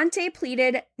 and Dayonte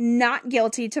pleaded not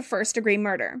guilty to first-degree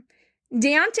murder.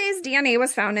 Dayonte's DNA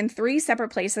was found in 3 separate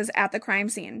places at the crime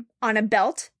scene: on a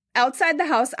belt, outside the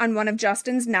house on one of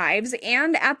Justin's knives,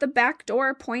 and at the back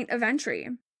door point of entry.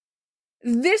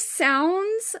 This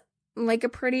sounds like a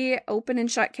pretty open and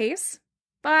shut case,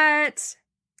 but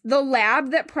the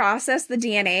lab that processed the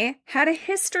DNA had a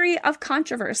history of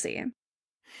controversy.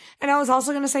 And I was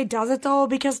also going to say, does it though?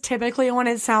 Because typically when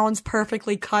it sounds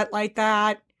perfectly cut like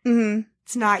that,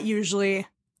 it's not usually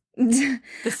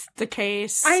the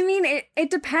case. I mean, it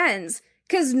depends.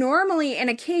 Because normally in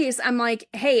a case, I'm like,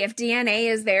 hey, if DNA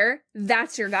is there,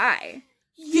 that's your guy.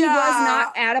 Yeah. He was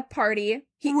not at a party.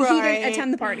 He didn't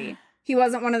attend the party. He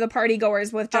wasn't one of the party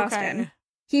goers with Justin. Okay.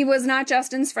 He was not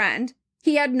Justin's friend.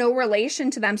 He had no relation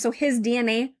to them, so his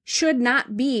DNA should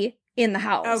not be in the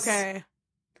house. Okay.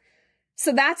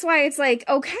 So that's why it's like,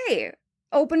 okay,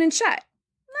 open and shut.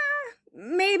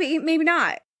 Maybe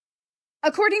not.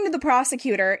 According to the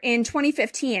prosecutor, in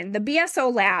 2015, the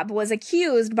BSO lab was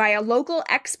accused by a local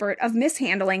expert of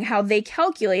mishandling how they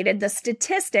calculated the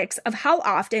statistics of how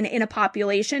often in a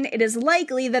population it is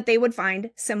likely that they would find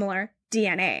similar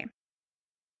DNA.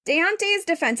 Dayonte's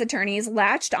defense attorneys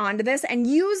latched onto this and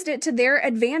used it to their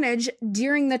advantage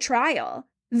during the trial.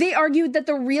 They argued that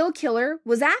the real killer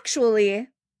was actually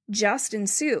Justin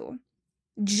Su,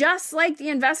 just like the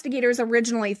investigators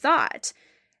originally thought.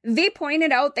 They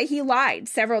pointed out that he lied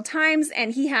several times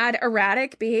and he had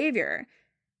erratic behavior.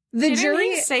 Didn't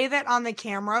he say that on the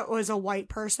camera it was a white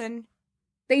person?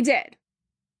 They did.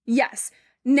 Yes.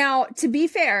 Now, to be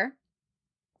fair,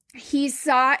 he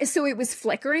saw, so it was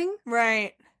flickering.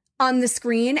 Right. On the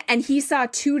screen, and he saw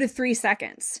 2 to 3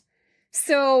 seconds.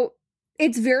 So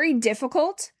it's very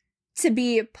difficult to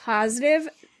be positive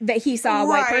that he saw a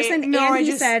white person, and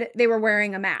he said they were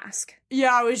wearing a mask.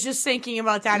 Yeah, I was just thinking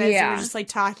about that as you were just like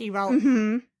talking about,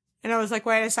 and I was like,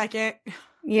 wait a second.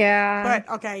 Yeah. But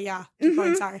okay, yeah. Keep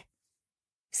going, sorry.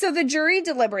 So the jury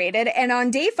deliberated, and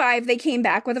on day 5, they came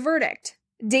back with a verdict.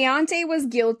 Dayonte was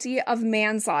guilty of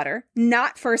manslaughter,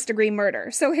 not first-degree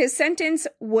murder, so his sentence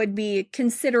would be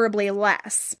considerably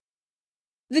less.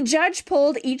 The judge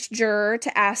pulled each juror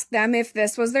to ask them if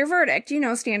this was their verdict,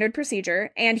 standard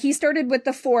procedure, and he started with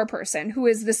the foreperson, who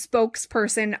is the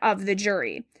spokesperson of the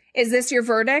jury. Is this your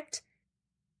verdict?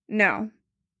 No.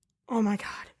 Oh my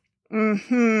God.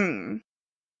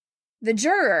 The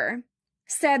juror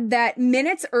said that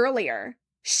minutes earlier,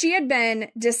 she had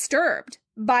been disturbed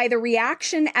by the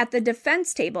reaction at the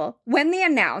defense table when they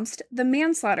announced the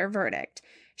manslaughter verdict.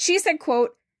 She said,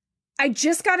 quote, "I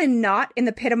just got a knot in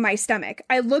the pit of my stomach.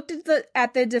 I looked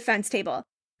at the defense table.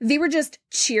 They were just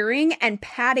cheering and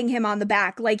patting him on the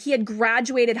back like he had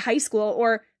graduated high school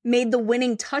or made the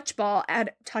winning touchdown.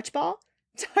 It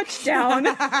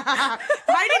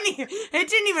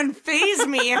didn't even faze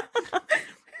me.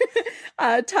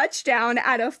 A touchdown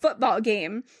at a football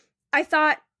game. I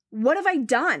thought, what have I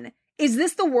done? Is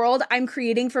this the world I'm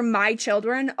creating for my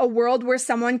children? A world where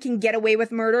someone can get away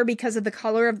with murder because of the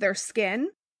color of their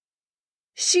skin?"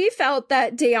 She felt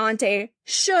that Dayonte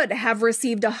should have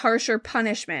received a harsher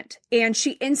punishment, and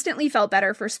she instantly felt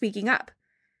better for speaking up.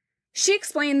 She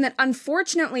explained that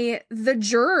unfortunately, the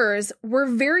jurors were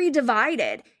very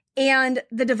divided, and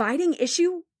the dividing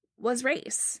issue was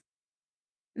race.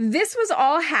 This was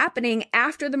all happening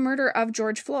after the murder of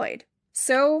George Floyd.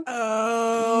 So,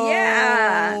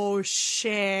 yeah. Oh,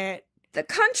 shit. The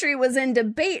country was in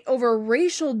debate over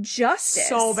racial justice.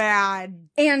 So bad.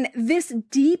 And this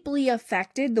deeply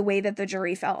affected the way that the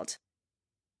jury felt.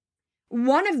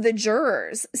 One of the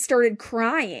jurors started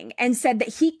crying and said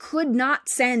that he could not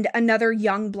send another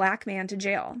young black man to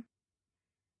jail.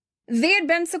 They had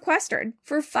been sequestered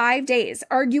for 5 days,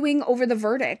 arguing over the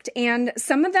verdict, and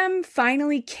some of them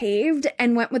finally caved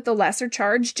and went with the lesser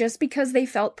charge just because they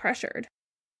felt pressured.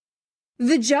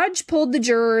 The judge pulled the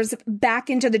jurors back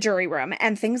into the jury room,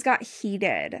 and things got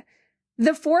heated.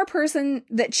 The foreperson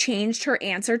that changed her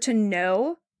answer to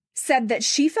no said that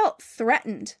she felt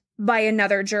threatened by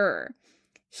another juror.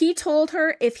 He told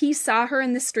her if he saw her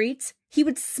in the streets, he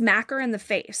would smack her in the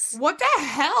face. What the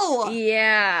hell?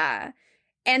 Yeah.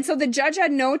 And so the judge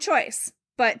had no choice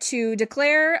but to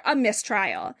declare a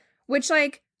mistrial, which,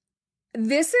 like,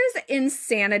 this is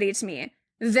insanity to me.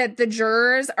 That the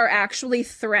jurors are actually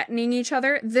threatening each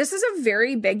other. This is a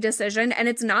very big decision, and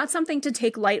it's not something to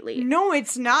take lightly. No,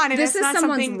 it's not. And this it's is not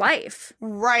someone's something, life.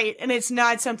 Right. And it's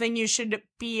not something you should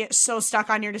be so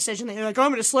stuck on your decision that you're like, oh, I'm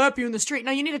going to slap you in the street.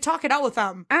 No, you need to talk it out with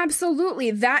them.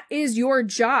 Absolutely. That is your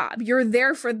job. You're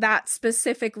there for that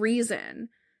specific reason.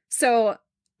 So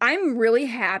I'm really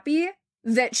happy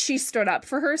that she stood up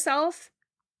for herself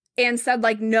and said,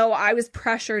 like, no, I was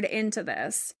pressured into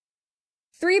this.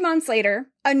 3 months later,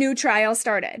 a new trial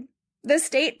started. The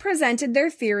state presented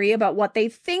their theory about what they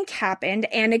think happened,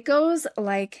 and it goes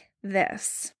like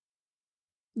this.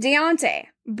 Dayonte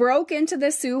broke into the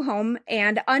Su home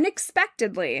and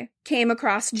unexpectedly came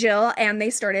across Jill, and they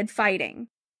started fighting.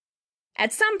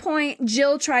 At some point,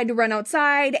 Jill tried to run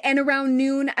outside, and around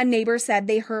noon, a neighbor said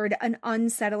they heard an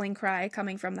unsettling cry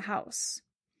coming from the house.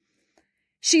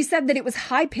 She said that it was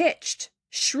high-pitched,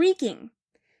 shrieking.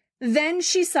 Then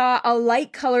she saw a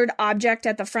light-colored object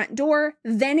at the front door.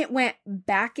 Then it went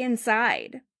back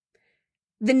inside.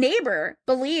 The neighbor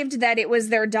believed that it was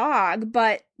their dog,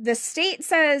 but the state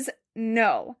says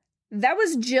no. That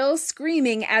was Jill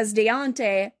screaming as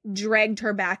Dayonte dragged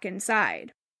her back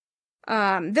inside.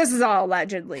 This is all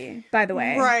allegedly, by the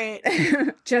way. Right.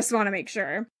 Just want to make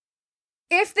sure.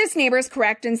 If this neighbor's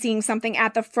correct in seeing something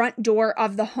at the front door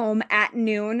of the home at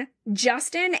noon,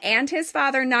 Justin and his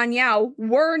father, Nanyao,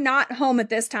 were not home at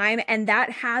this time, and that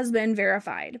has been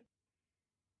verified.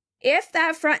 If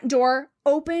that front door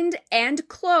opened and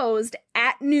closed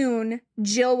at noon,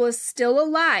 Jill was still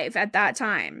alive at that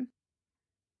time.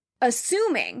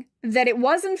 Assuming that it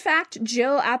was in fact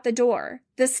Jill at the door,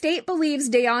 the state believes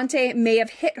Dayonte may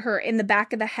have hit her in the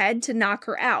back of the head to knock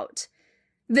her out.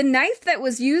 The knife that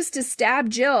was used to stab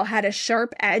Jill had a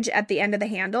sharp edge at the end of the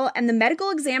handle, and the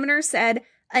medical examiner said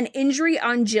an injury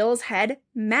on Jill's head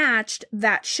matched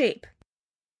that shape.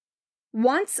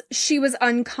 Once she was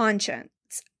unconscious,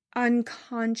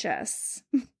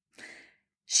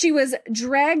 she was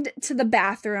dragged to the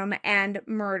bathroom and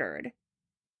murdered.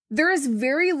 There is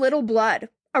very little blood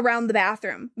around the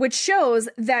bathroom, which shows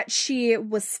that she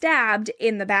was stabbed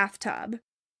in the bathtub.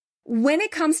 When it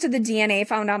comes to the DNA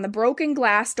found on the broken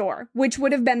glass door, which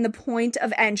would have been the point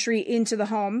of entry into the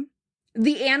home,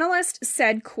 the analyst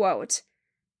said, quote,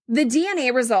 "The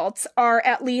DNA results are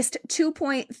at least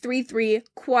 2.33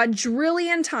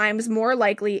 quadrillion times more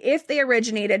likely if they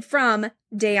originated from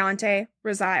Dayonte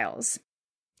Resiles."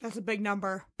 That's a big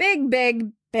number. Big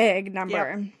number.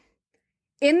 Yep.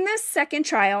 In this second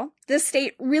trial, the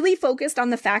state really focused on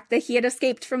the fact that he had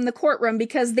escaped from the courtroom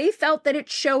because they felt that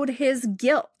it showed his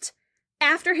guilt.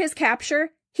 After his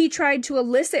capture, he tried to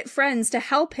elicit friends to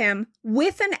help him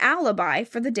with an alibi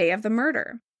for the day of the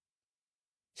murder.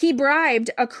 He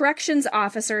bribed a corrections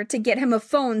officer to get him a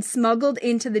phone smuggled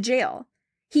into the jail.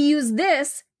 He used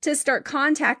this to start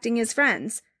contacting his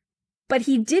friends, but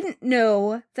he didn't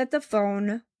know that the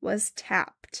phone was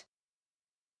tapped.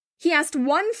 He asked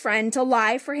one friend to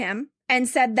lie for him and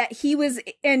said that he was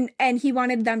in, and he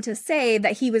wanted them to say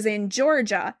that he was in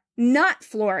Georgia, not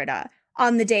Florida,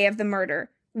 on the day of the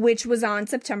murder, which was on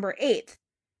September 8th.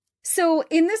 So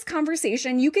in this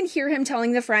conversation, you can hear him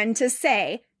telling the friend to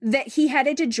say that he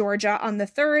headed to Georgia on the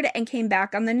 3rd and came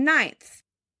back on the 9th.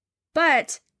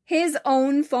 But his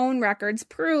own phone records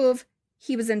prove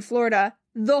he was in Florida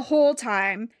the whole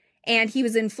time, and he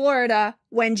was in Florida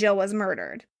when Jill was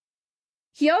murdered.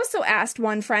 He also asked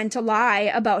one friend to lie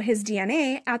about his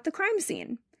DNA at the crime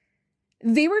scene.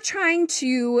 They were trying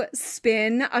to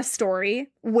spin a story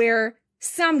where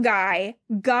some guy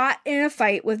got in a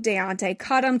fight with Dayonte,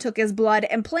 cut him, took his blood,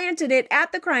 and planted it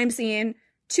at the crime scene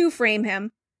to frame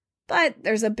him. But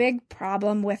there's a big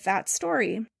problem with that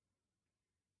story.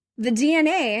 The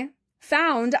DNA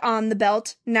found on the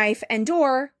belt, knife, and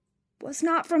door was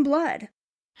not from blood.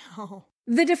 Oh.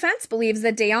 The defense believes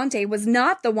that Dayonte was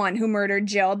not the one who murdered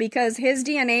Jill because his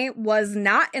DNA was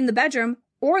not in the bedroom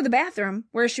or the bathroom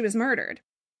where she was murdered.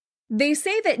 They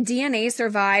say that DNA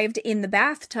survived in the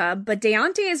bathtub, but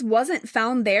Dayonte's wasn't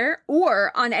found there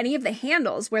or on any of the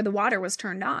handles where the water was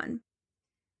turned on.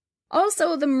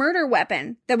 Also, the murder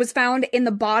weapon that was found in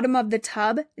the bottom of the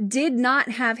tub did not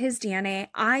have his DNA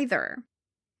either.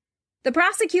 The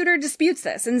prosecutor disputes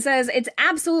this and says it's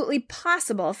absolutely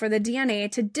possible for the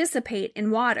DNA to dissipate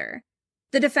in water.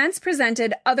 The defense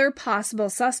presented other possible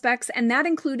suspects, and that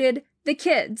included the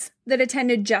kids that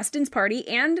attended Justin's party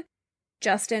and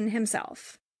Justin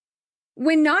himself.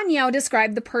 When Nanyao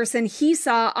described the person he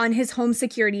saw on his home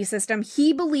security system,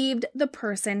 he believed the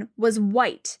person was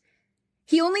white.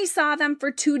 He only saw them for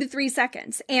 2 to 3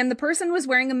 seconds, and the person was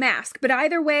wearing a mask, but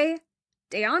either way,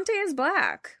 Dayonte is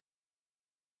black.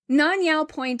 Nanyao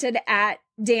pointed at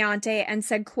Dayonte and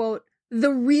said, quote,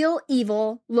 "The real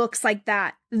evil looks like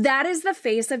that. That is the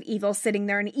face of evil sitting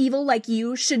there, and evil like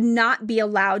you should not be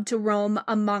allowed to roam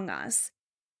among us."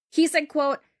 He said,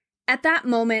 quote, "At that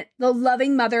moment, the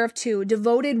loving mother of 2,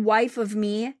 devoted wife of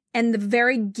me, and the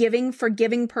very giving,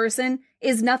 forgiving person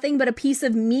is nothing but a piece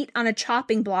of meat on a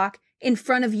chopping block in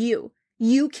front of you.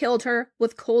 You killed her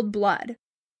with cold blood."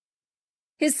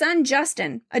 His son,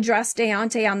 Justin, addressed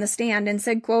Dayonte on the stand and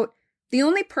said, quote, "The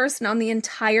only person on the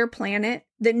entire planet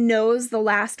that knows the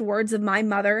last words of my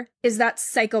mother is that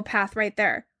psychopath right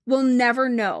there. We'll never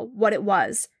know what it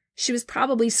was. She was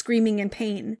probably screaming in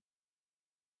pain."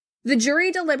 The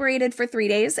jury deliberated for 3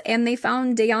 days, and they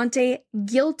found Dayonte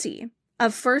guilty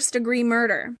of first-degree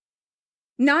murder.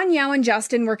 Nanyao and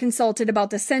Justin were consulted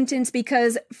about the sentence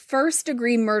because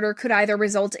first-degree murder could either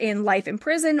result in life in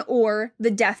prison or the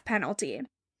death penalty.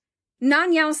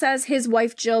 Nanyao says his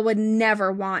wife Jill would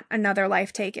never want another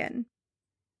life taken.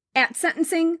 At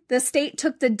sentencing, the state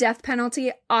took the death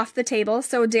penalty off the table,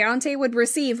 so Dayonte would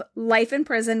receive life in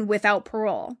prison without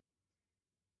parole.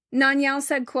 Nanyao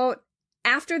said, quote,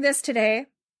 "After this today,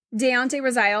 Dayonte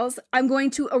Resiles, I'm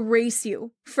going to erase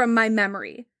you from my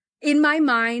memory. In my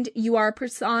mind, you are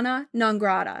persona non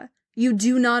grata. You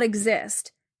do not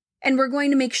exist. And we're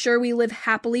going to make sure we live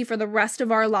happily for the rest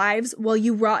of our lives while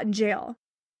you rot in jail."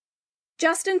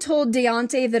 Justin told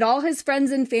Dayonte that all his friends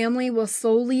and family will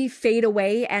slowly fade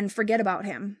away and forget about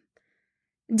him.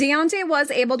 Dayonte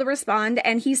was able to respond,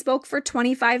 and he spoke for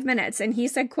 25 minutes, and he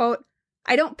said, quote,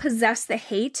 "I don't possess the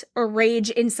hate or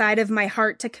rage inside of my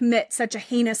heart to commit such a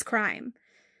heinous crime."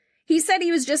 He said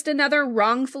he was just another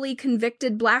wrongfully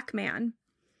convicted black man.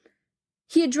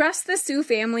 He addressed the Su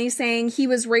family, saying he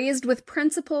was raised with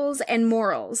principles and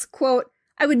morals. Quote,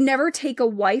 "I would never take a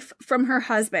wife from her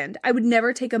husband. I would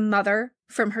never take a mother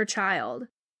from her child."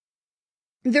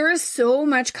 There is so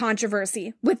much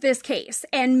controversy with this case,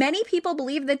 and many people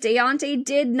believe that Dayonte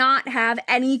did not have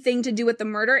anything to do with the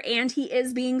murder, and he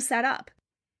is being set up.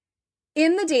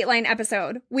 In the Dateline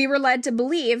episode, we were led to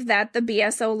believe that the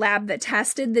BSO lab that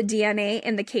tested the DNA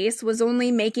in the case was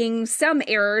only making some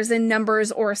errors in numbers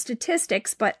or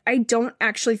statistics, but I don't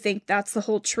actually think that's the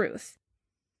whole truth.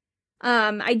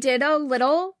 I did a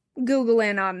little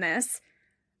Googling on this.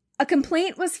 A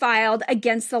complaint was filed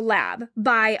against the lab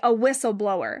by a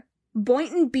whistleblower,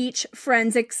 Boynton Beach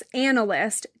forensics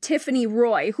analyst Tiffany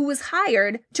Roy, who was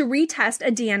hired to retest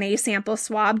a DNA sample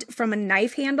swabbed from a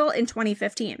knife handle in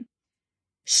 2015.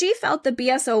 She felt the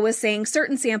BSO was saying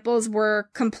certain samples were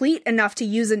complete enough to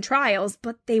use in trials,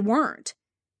 but they weren't.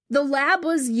 The lab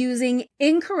was using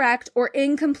incorrect or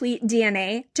incomplete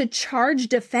DNA to charge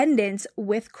defendants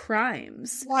with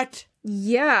crimes. What?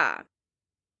 Yeah.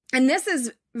 And this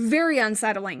is very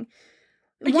unsettling.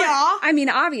 Yeah. I mean,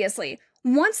 obviously,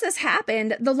 once this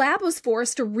happened, the lab was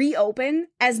forced to reopen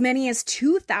as many as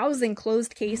 2,000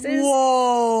 closed cases.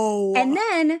 Whoa. And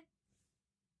then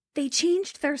they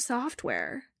changed their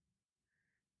software.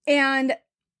 And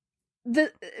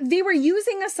they were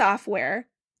using a software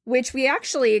which we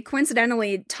actually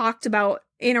coincidentally talked about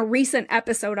in a recent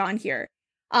episode on here.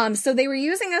 So they were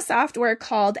using a software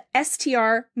called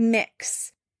STR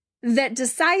Mix that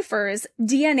deciphers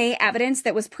DNA evidence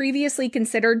that was previously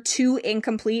considered too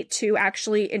incomplete to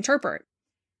actually interpret.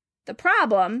 The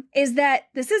problem is that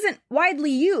this isn't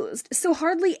widely used, so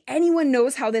hardly anyone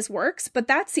knows how this works, but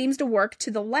that seems to work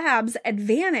to the lab's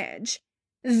advantage.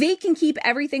 they can keep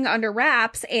everything under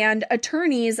wraps, and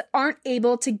attorneys aren't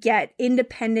able to get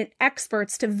independent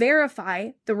experts to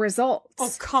verify the results.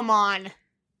 Oh, come on.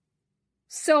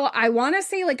 So I want to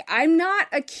say, like, I'm not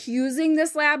accusing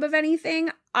this lab of anything.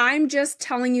 I'm just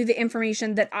telling you the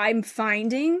information that I'm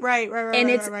finding. Right. And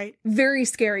it's very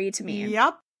scary to me.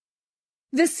 Yep.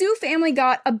 The Su family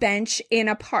got a bench in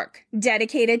a park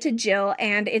dedicated to Jill,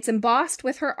 and it's embossed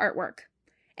with her artwork.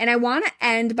 And I want to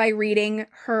end by reading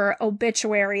her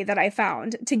obituary that I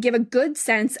found to give a good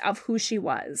sense of who she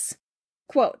was.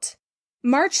 Quote,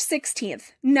 March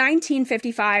 16th,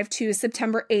 1955 to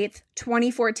September 8th,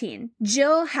 2014,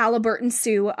 Jill Halliburton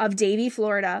Su of Davie,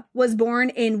 Florida, was born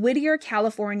in Whittier,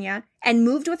 California, and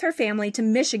moved with her family to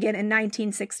Michigan in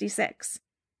 1966.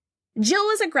 Jill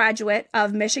was a graduate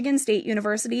of Michigan State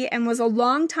University and was a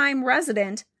longtime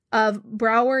resident of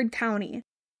Broward County.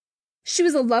 She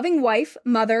was a loving wife,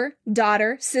 mother,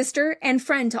 daughter, sister, and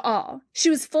friend to all.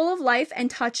 She was full of life and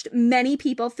touched many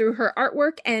people through her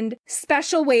artwork and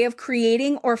special way of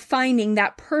creating or finding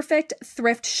that perfect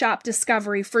thrift shop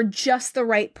discovery for just the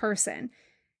right person.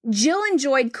 Jill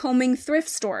enjoyed combing thrift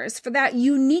stores for that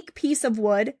unique piece of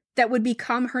wood that would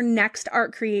become her next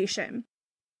art creation.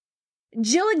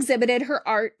 Jill exhibited her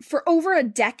art for over a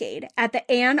decade at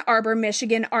the Ann Arbor,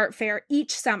 Michigan Art Fair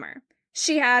each summer.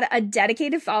 She had a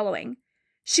dedicated following.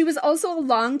 She was also a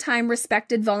longtime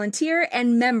respected volunteer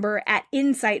and member at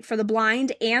Insight for the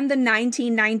Blind and the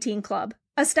 1919 Club,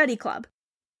 a study club.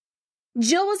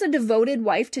 Jill was a devoted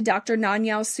wife to Dr.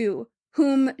 Nanyao Su,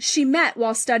 whom she met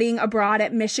while studying abroad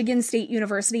at Michigan State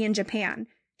University in Japan.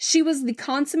 She was the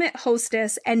consummate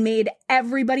hostess and made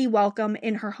everybody welcome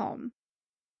in her home.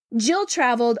 Jill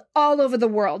traveled all over the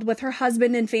world with her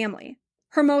husband and family.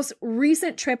 Her most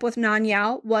recent trip with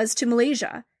Nanyao was to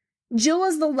Malaysia. Jill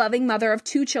was the loving mother of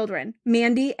 2 children,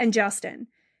 Mandy and Justin.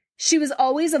 She was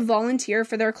always a volunteer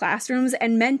for their classrooms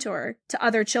and mentor to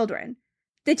other children.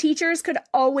 The teachers could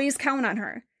always count on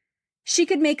her. She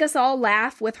could make us all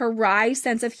laugh with her wry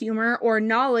sense of humor or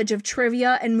knowledge of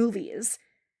trivia and movies.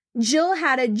 Jill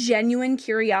had a genuine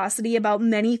curiosity about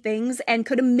many things and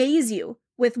could amaze you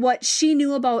with what she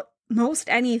knew about most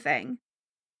anything.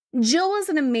 Jill was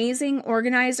an amazing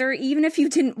organizer. Even if you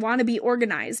didn't want to be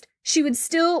organized, she would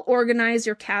still organize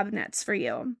your cabinets for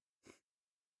you.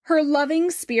 Her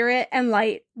loving spirit and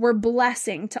light were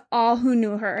blessing to all who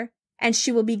knew her, and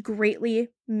she will be greatly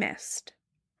missed.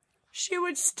 She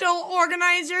would still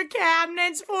organize your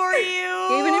cabinets for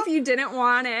you. Even if you didn't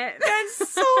want it. That's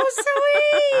so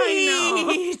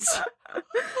sweet. I know.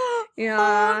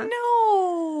 Yeah.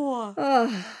 Oh,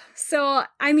 no. So,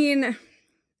 I mean,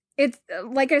 it's,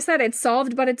 like I said, it's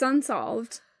solved, but it's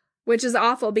unsolved, which is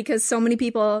awful because so many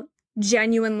people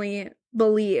genuinely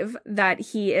believe that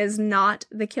he is not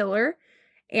the killer.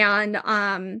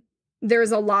 And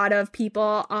there's a lot of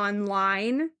people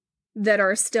online that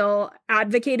are still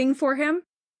advocating for him.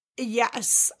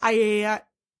 Yes, I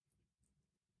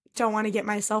don't want to get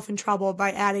myself in trouble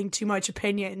by adding too much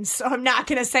opinion, so I'm not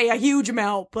going to say a huge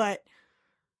amount, but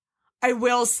I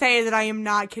will say that I am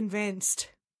not convinced.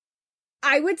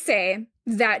 I would say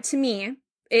that, to me,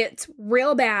 it's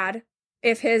real bad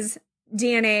if his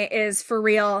DNA is for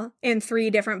real in 3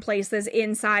 different places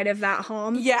inside of that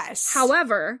home. Yes.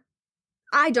 However,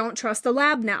 I don't trust the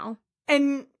lab now.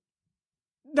 And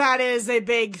that is a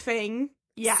big thing.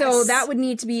 Yes. So that would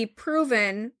need to be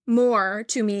proven more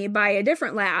to me by a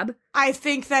different lab. I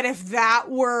think that if that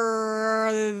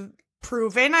were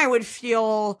proven, I would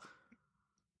feel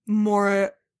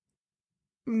more,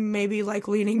 maybe like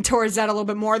leaning towards that a little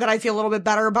bit more, that I feel a little bit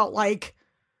better about like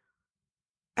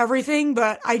everything,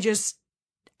 but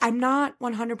I'm not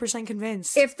 100%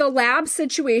 convinced. If the lab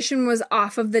situation was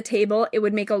off of the table, it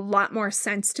would make a lot more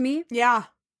sense to me. Yeah.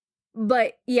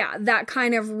 But yeah, that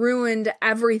kind of ruined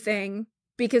everything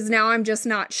because now I'm just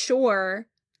not sure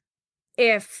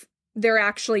if they're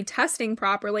actually testing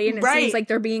properly, and it seems like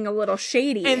they're being a little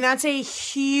shady. And that's a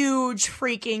huge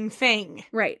freaking thing.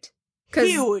 Right.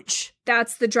 Huge.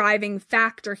 That's the driving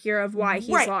factor here of why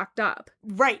he's locked up.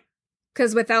 Right.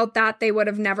 Because without that, they would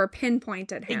have never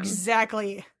pinpointed him.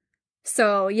 Exactly.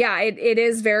 So yeah, it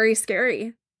is very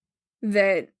scary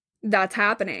that that's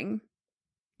happening.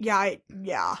 Yeah.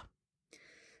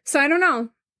 So I don't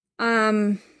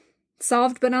know.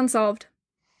 Solved but unsolved,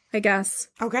 I guess.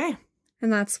 Okay.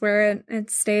 And that's where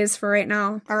it stays for right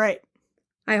now. All right.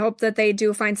 I hope that they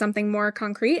do find something more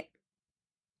concrete.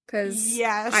 Because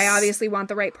yes, I obviously want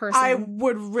the right person. I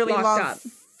would really love up.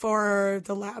 for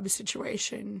the lab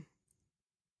situation.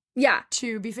 Yeah.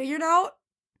 To be figured out.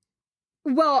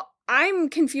 Well, I'm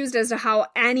confused as to how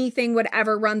anything would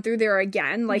ever run through there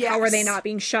again. Like, how are they Yes. not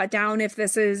being shut down if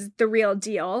this is the real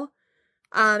deal?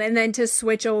 And then to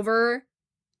switch over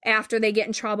after they get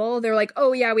in trouble, they're like,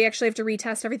 oh, yeah, we actually have to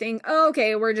retest everything. Oh,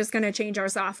 okay, we're just going to change our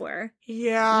software.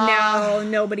 Yeah. Now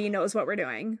nobody knows what we're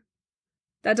doing.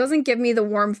 That doesn't give me the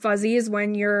warm fuzzies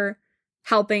when you're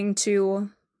helping to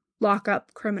lock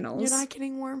up criminals. You're not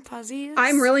getting warm fuzzies?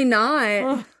 I'm really not.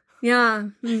 Ugh. Yeah.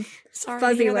 Sorry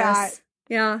to hear Fuzzyless. that.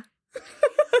 Yeah.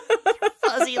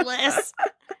 Fuzzyless.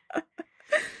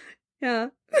 Yeah.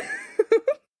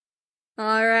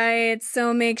 All right.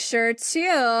 So make sure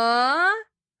to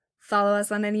follow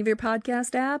us on any of your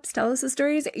podcast apps. Tell us the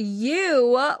stories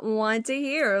you want to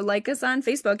hear. Like us on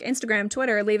Facebook, Instagram,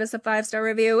 Twitter. Leave us a 5-star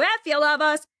review if you love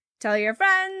us. Tell your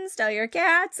friends. Tell your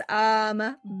cats.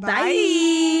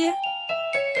 Bye.